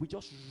said, we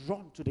just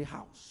run to the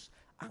house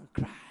and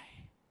cry.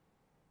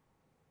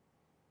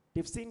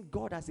 They've seen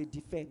God as a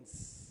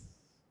defense.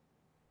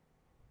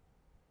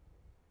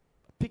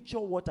 Picture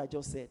what I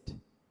just said.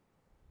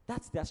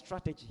 That's their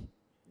strategy.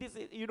 This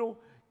is,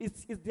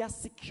 it's their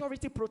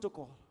security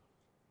protocol.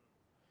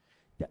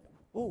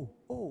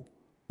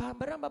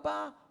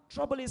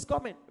 Trouble is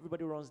coming.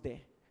 Everybody runs there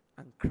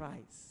and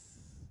cries.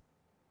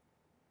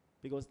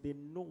 Because they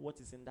know what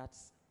is in that.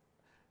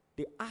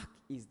 The ark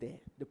is there.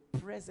 The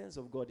presence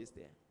of God is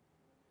there.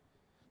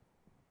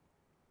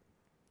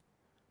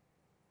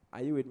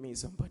 Are you with me,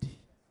 somebody?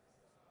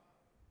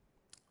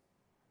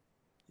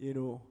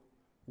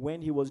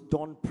 When he was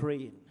done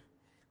praying,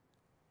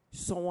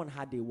 someone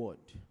had a word.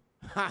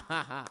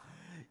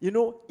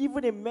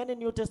 Even in many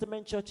New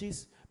Testament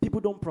churches, people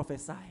don't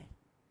prophesy.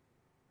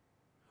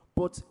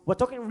 But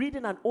we're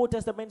reading an Old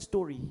Testament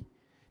story.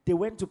 They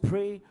went to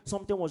pray,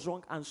 something was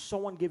wrong, and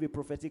someone gave a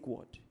prophetic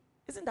word.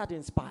 Isn't that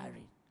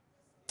inspiring?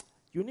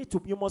 You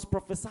must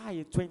prophesy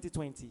in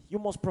 2020. You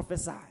must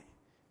prophesy.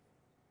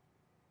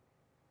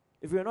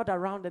 If you're not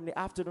around in the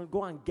afternoon,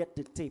 go and get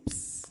the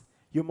tapes.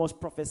 You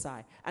must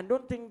prophesy. And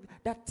don't think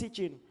that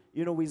teaching,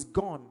 is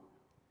gone.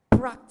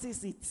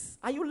 Practice it.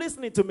 Are you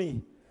listening to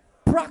me?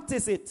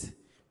 Practice it.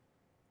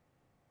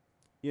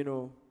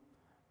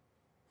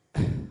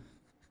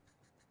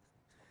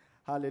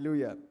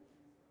 Hallelujah.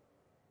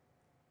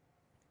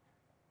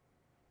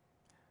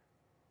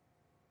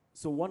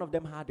 So one of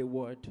them had a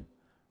word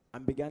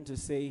and began to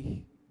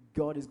say,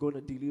 God is going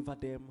to deliver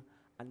them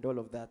and all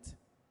of that.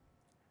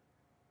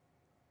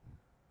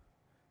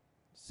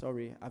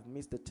 Sorry, I've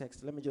missed the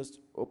text. Let me just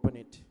open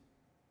it.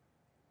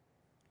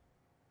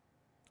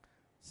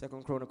 2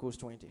 Chronicles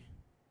 20.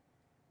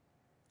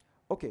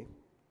 Okay.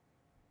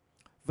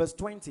 Verse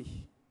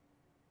 20.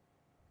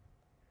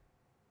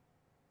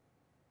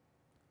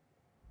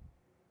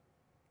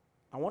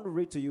 I want to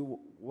read to you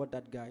what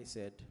that guy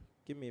said.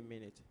 Give me a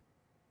minute.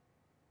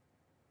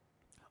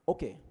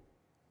 Okay.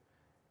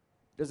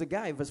 There's a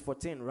guy, verse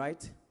 14,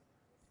 right?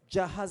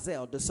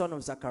 Jahaziel, the son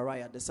of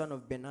Zechariah, the son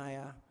of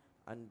Benaiah,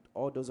 and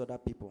all those other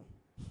people.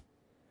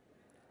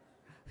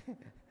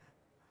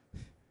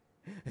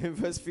 In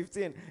verse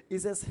 15, it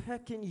says,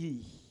 hearken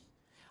ye.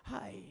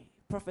 Hi,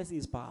 prophecy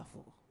is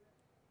powerful.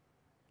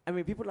 I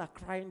mean, people are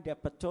crying, they're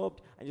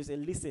perturbed, and you say,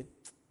 listen,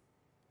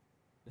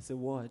 there's a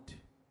word.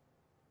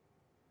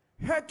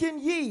 Hearken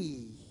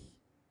ye.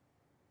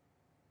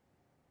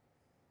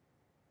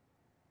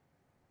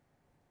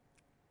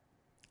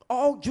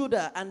 All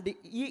Judah and the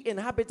ye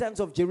inhabitants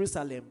of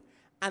Jerusalem,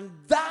 and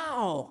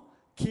thou,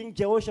 King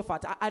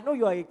Jehoshaphat. I know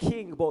you are a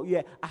king, but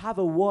I have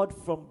a word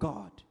from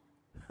God.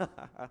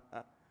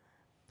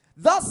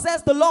 Thus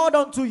says the Lord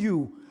unto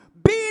you,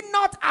 be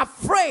not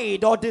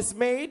afraid or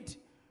dismayed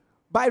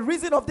by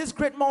reason of this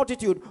great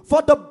multitude,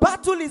 for the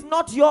battle is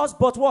not yours,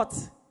 but what?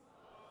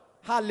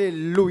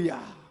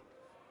 Hallelujah.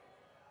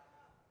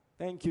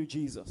 Thank you,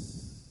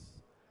 Jesus.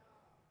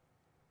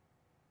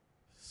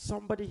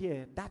 Somebody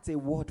here, that's a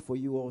word for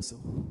you also.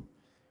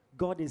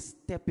 God is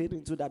stepping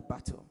into that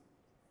battle.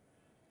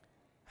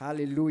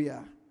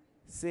 Hallelujah.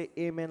 Say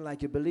amen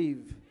like you believe.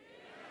 Amen.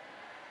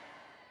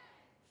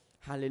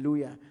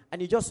 Hallelujah.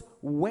 And he just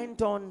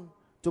went on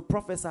to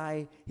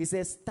prophesy. He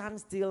says, stand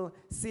still,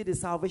 see the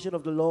salvation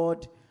of the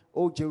Lord,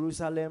 O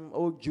Jerusalem,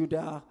 O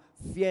Judah,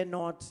 fear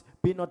not,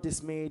 be not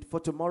dismayed, for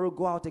tomorrow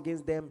go out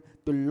against them,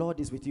 the Lord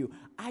is with you.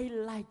 I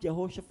like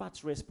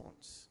Jehoshaphat's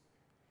response.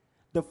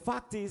 The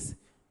fact is,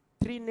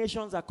 3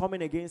 nations are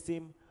coming against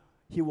him.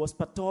 He was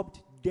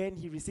perturbed, then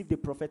he received a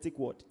prophetic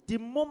word. The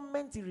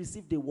moment he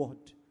received the word,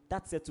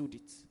 that settled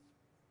it.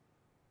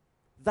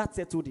 That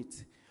settled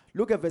it.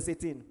 Look at verse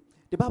 18.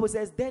 The Bible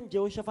says, then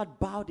Jehoshaphat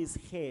bowed his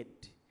head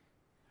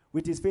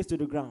with his face to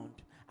the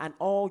ground. And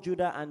all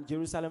Judah and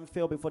Jerusalem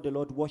fell before the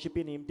Lord,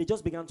 worshiping him. They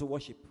just began to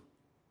worship.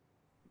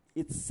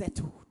 It's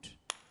settled.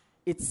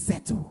 It's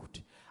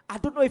settled. I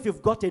don't know if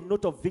you've got a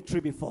note of victory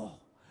before.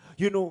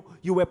 You know,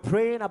 you were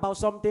praying about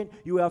something,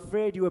 you were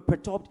afraid, you were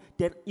perturbed.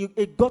 Then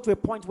it got to a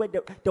point where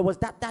there was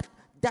that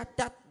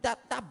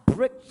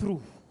breakthrough.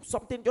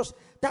 Something just,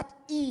 that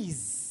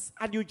ease.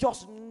 And you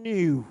just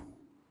knew.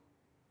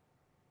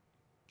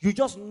 You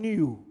just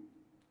knew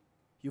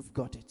you've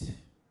got it.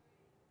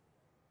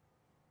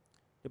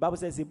 The Bible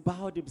says he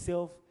bowed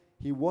himself,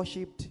 he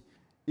worshipped,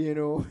 you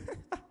know.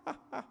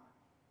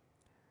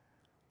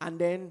 And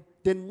then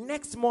the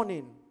next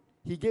morning,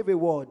 he gave a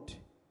word.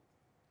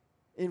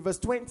 In verse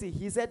 20,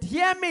 he said,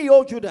 hear me,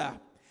 O Judah,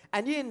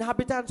 and ye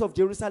inhabitants of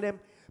Jerusalem,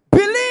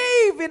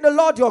 believe in the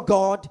Lord your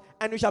God,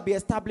 and you shall be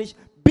established.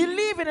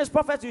 Believe in his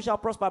prophets, you shall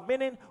prosper.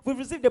 Meaning, we've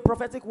received the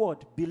prophetic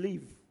word.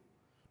 Believe.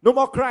 No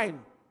more crying.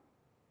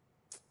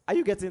 Are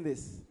you getting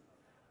this?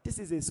 This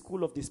is a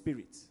school of the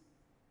Spirit.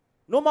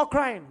 No more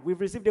crying. We've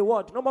received the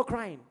word. No more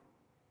crying.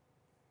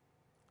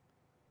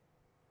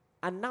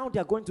 And now they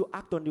are going to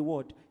act on the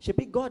word.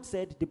 Shebi, God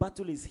said the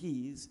battle is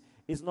his,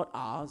 it's not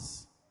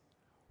ours.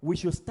 We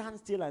should stand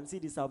still and see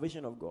the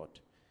salvation of God.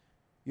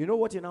 You know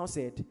what he now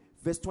said?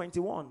 Verse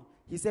 21.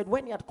 He said,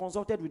 when he had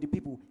consulted with the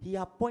people, he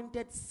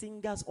appointed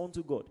singers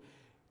unto God.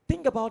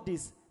 Think about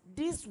this.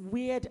 This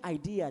weird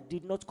idea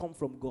did not come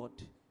from God.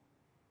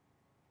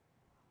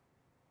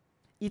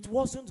 It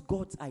wasn't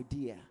God's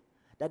idea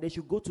that they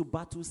should go to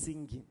battle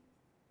singing.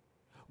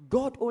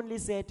 God only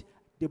said,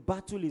 the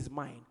battle is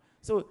mine.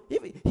 So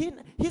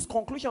his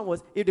conclusion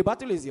was, if the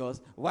battle is yours,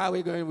 why are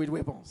we going with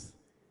weapons?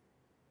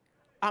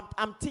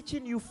 I'm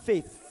teaching you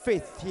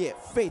faith here.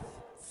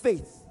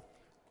 Faith.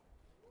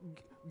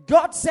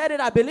 God said it,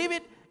 I believe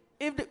it.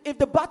 If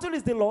the battle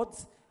is the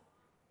Lord's,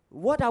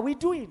 what are we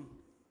doing?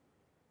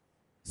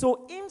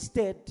 So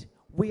instead,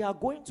 we are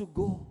going to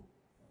go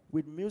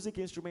with music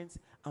instruments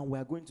and we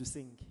are going to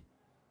sing.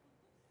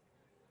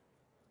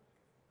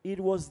 It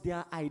was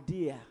their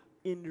idea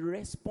in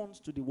response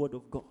to the word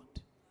of God.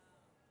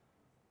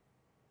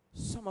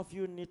 Some of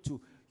you need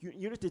to,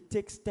 you need to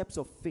take steps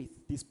of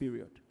faith this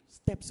period.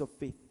 Steps of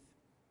faith.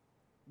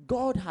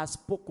 God has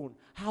spoken.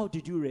 How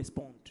did you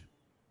respond?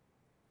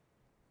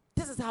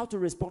 This is how to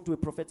respond to a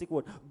prophetic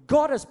word.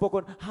 God has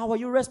spoken. How are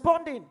you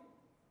responding?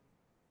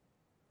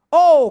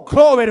 Oh,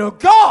 glory to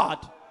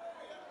God.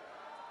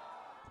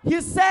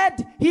 He said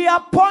he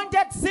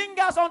appointed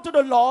singers unto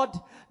the Lord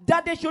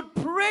that they should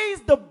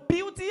praise the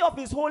beauty of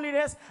his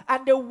holiness,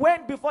 and they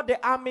went before the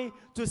army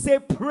to say,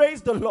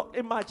 praise the Lord.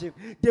 Imagine,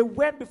 they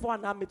went before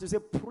an army to say,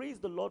 praise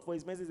the Lord, for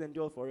his mercies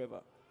endure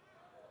forever.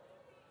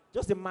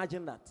 Just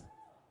imagine that.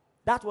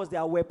 That was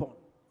their weapon.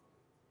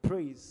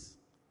 Praise.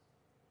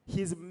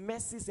 His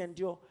mercies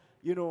endure.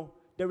 You know,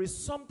 there is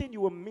something you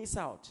will miss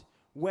out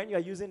when you are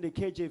using the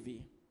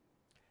KJV.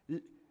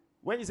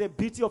 When you say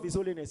beauty of his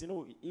holiness, you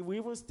know, we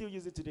even still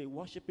use it today.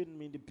 Worshiping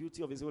me in the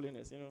beauty of his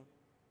holiness, you know.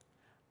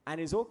 And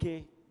it's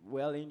okay.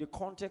 Well, in the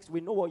context,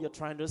 we know what you're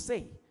trying to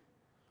say.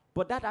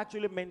 But that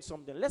actually meant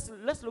something. Let's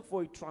look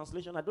for a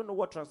translation. I don't know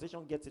what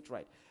translation gets it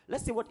right.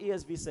 Let's see what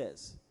ESV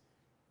says.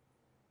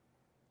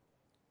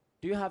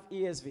 Do you have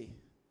ESV?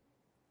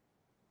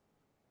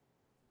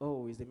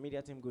 Oh, is the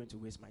media team going to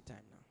waste my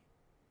time now?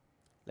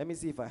 Let me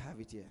see if I have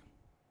it here.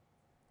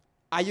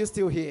 Are you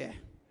still here?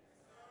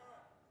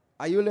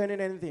 Are you learning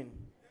anything?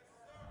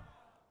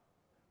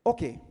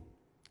 Okay,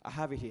 I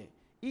have it here.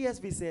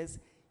 ESV says,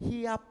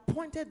 he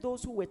appointed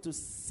those who were to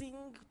sing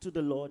to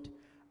the Lord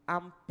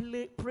and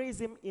praise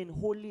him in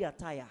holy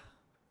attire.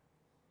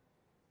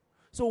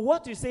 So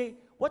what you see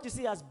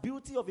as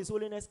beauty of his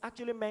holiness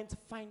actually meant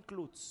fine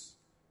clothes.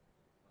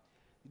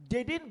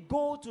 They didn't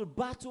go to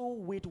battle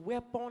with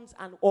weapons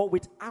or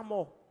with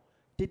armor.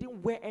 They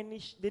didn't wear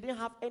any. They didn't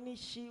have any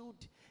shield.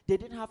 They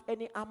didn't have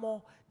any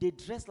armor. They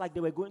dressed like they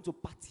were going to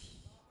party.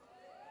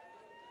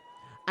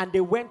 And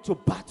they went to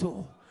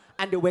battle.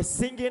 And they were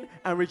singing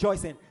and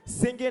rejoicing.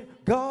 Singing,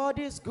 God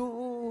is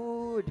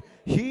good.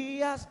 He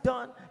has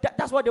done.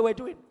 That's what they were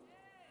doing.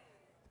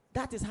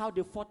 That is how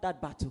they fought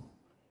that battle.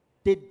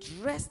 They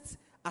dressed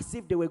as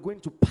if they were going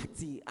to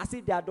party. As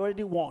if they had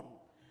already won.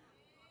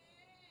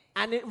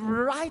 And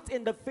right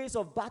in the face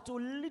of battle,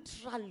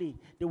 literally,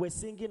 they were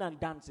singing and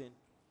dancing.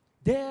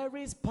 There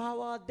is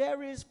power,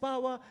 there is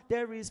power,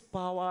 there is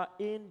power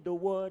in the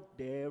word.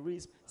 There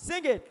is,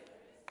 sing it.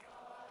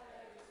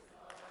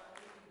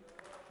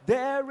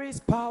 There is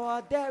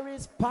power, there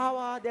is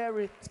power, there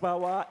is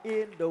power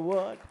in the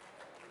word.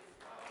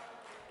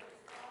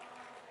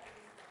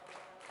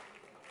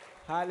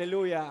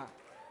 Hallelujah.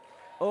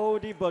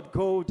 Oldie but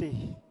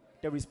goldie.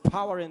 There is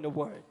power in the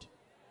word.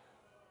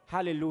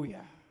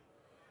 Hallelujah.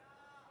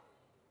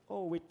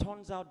 Oh, it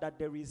turns out that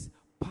there is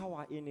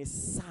power in a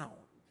sound.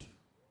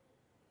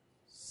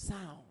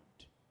 Sound.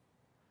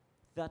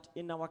 That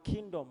in our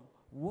kingdom,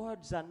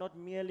 words are not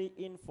merely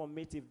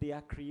informative, they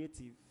are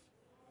creative.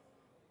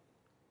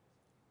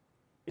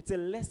 It's a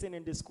lesson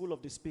in the school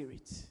of the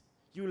Spirit.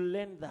 You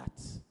learn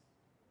that.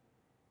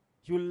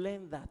 You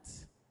learn that.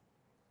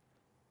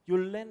 You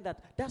learn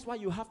that. That's why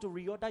you have to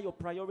reorder your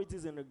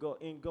priorities in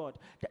God.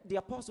 The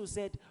apostle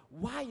said,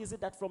 why is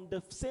it that from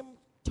the same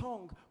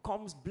tongue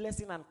comes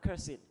blessing and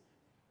cursing?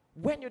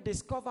 When you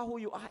discover who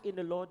you are in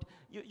the Lord,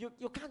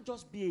 you can't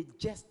just be a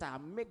jester,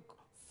 make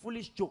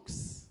foolish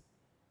jokes.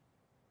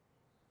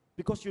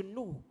 Because you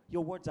know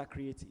your words are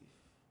creative.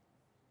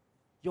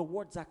 Your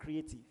words are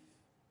creative.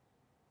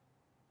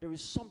 There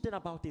is something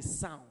about a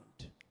sound.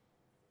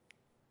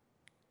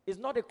 It's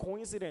not a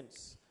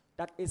coincidence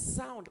that a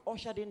sound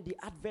ushered in the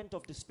advent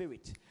of the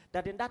Spirit.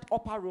 That in that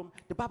upper room,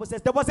 the Bible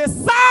says there was a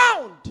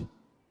sound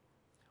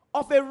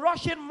of a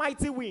rushing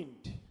mighty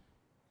wind.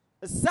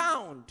 A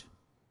sound.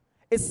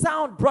 A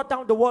sound brought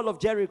down the wall of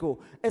Jericho.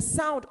 A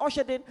sound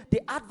ushered in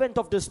the advent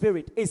of the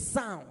Spirit. A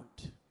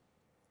sound.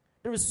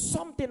 There is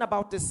something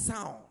about the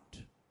sound.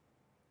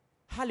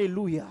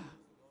 Hallelujah.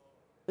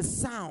 A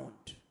sound.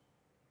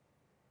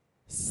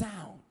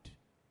 Sound.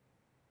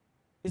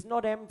 It's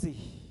not empty.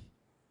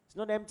 It's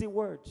not empty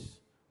words.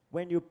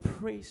 When you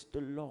praise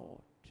the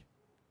Lord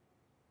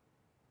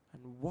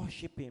and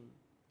worship Him,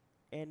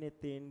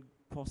 anything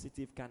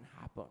positive can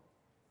happen.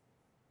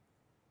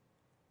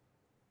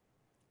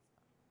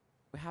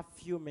 We have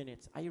few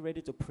minutes. Are you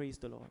ready to praise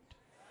the Lord?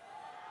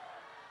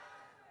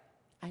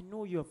 I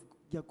know you're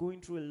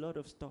going through a lot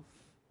of stuff,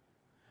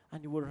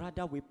 and you would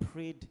rather we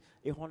prayed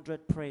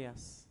 100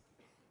 prayers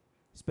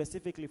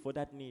specifically for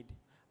that need.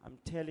 I'm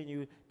telling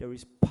you, there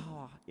is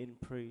power in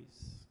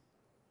praise.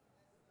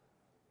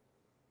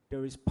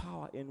 There is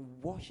power in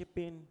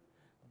worshiping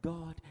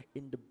God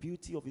in the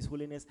beauty of His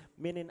holiness,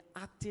 meaning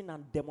acting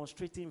and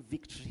demonstrating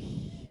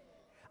victory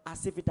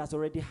as if it has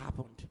already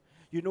happened.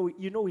 You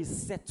know it's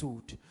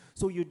settled.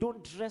 So you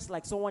don't dress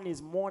like someone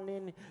is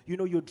mourning.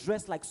 You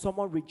dress like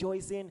someone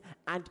rejoicing.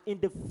 And in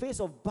the face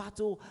of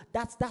battle,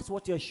 that's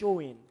what you're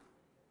showing.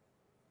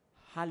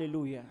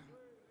 Hallelujah.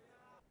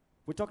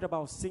 We talked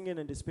about singing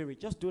in the Spirit.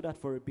 Just do that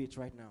for a bit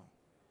right now.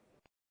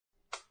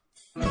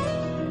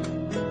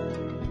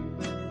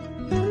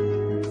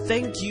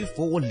 Thank you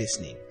for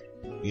listening.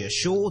 We are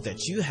sure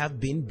that you have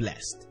been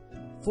blessed.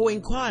 For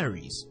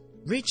inquiries,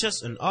 reach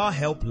us on our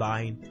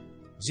helpline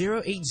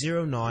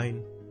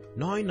 0809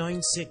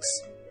 996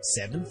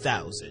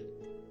 7000.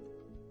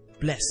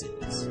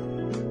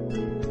 Blessings.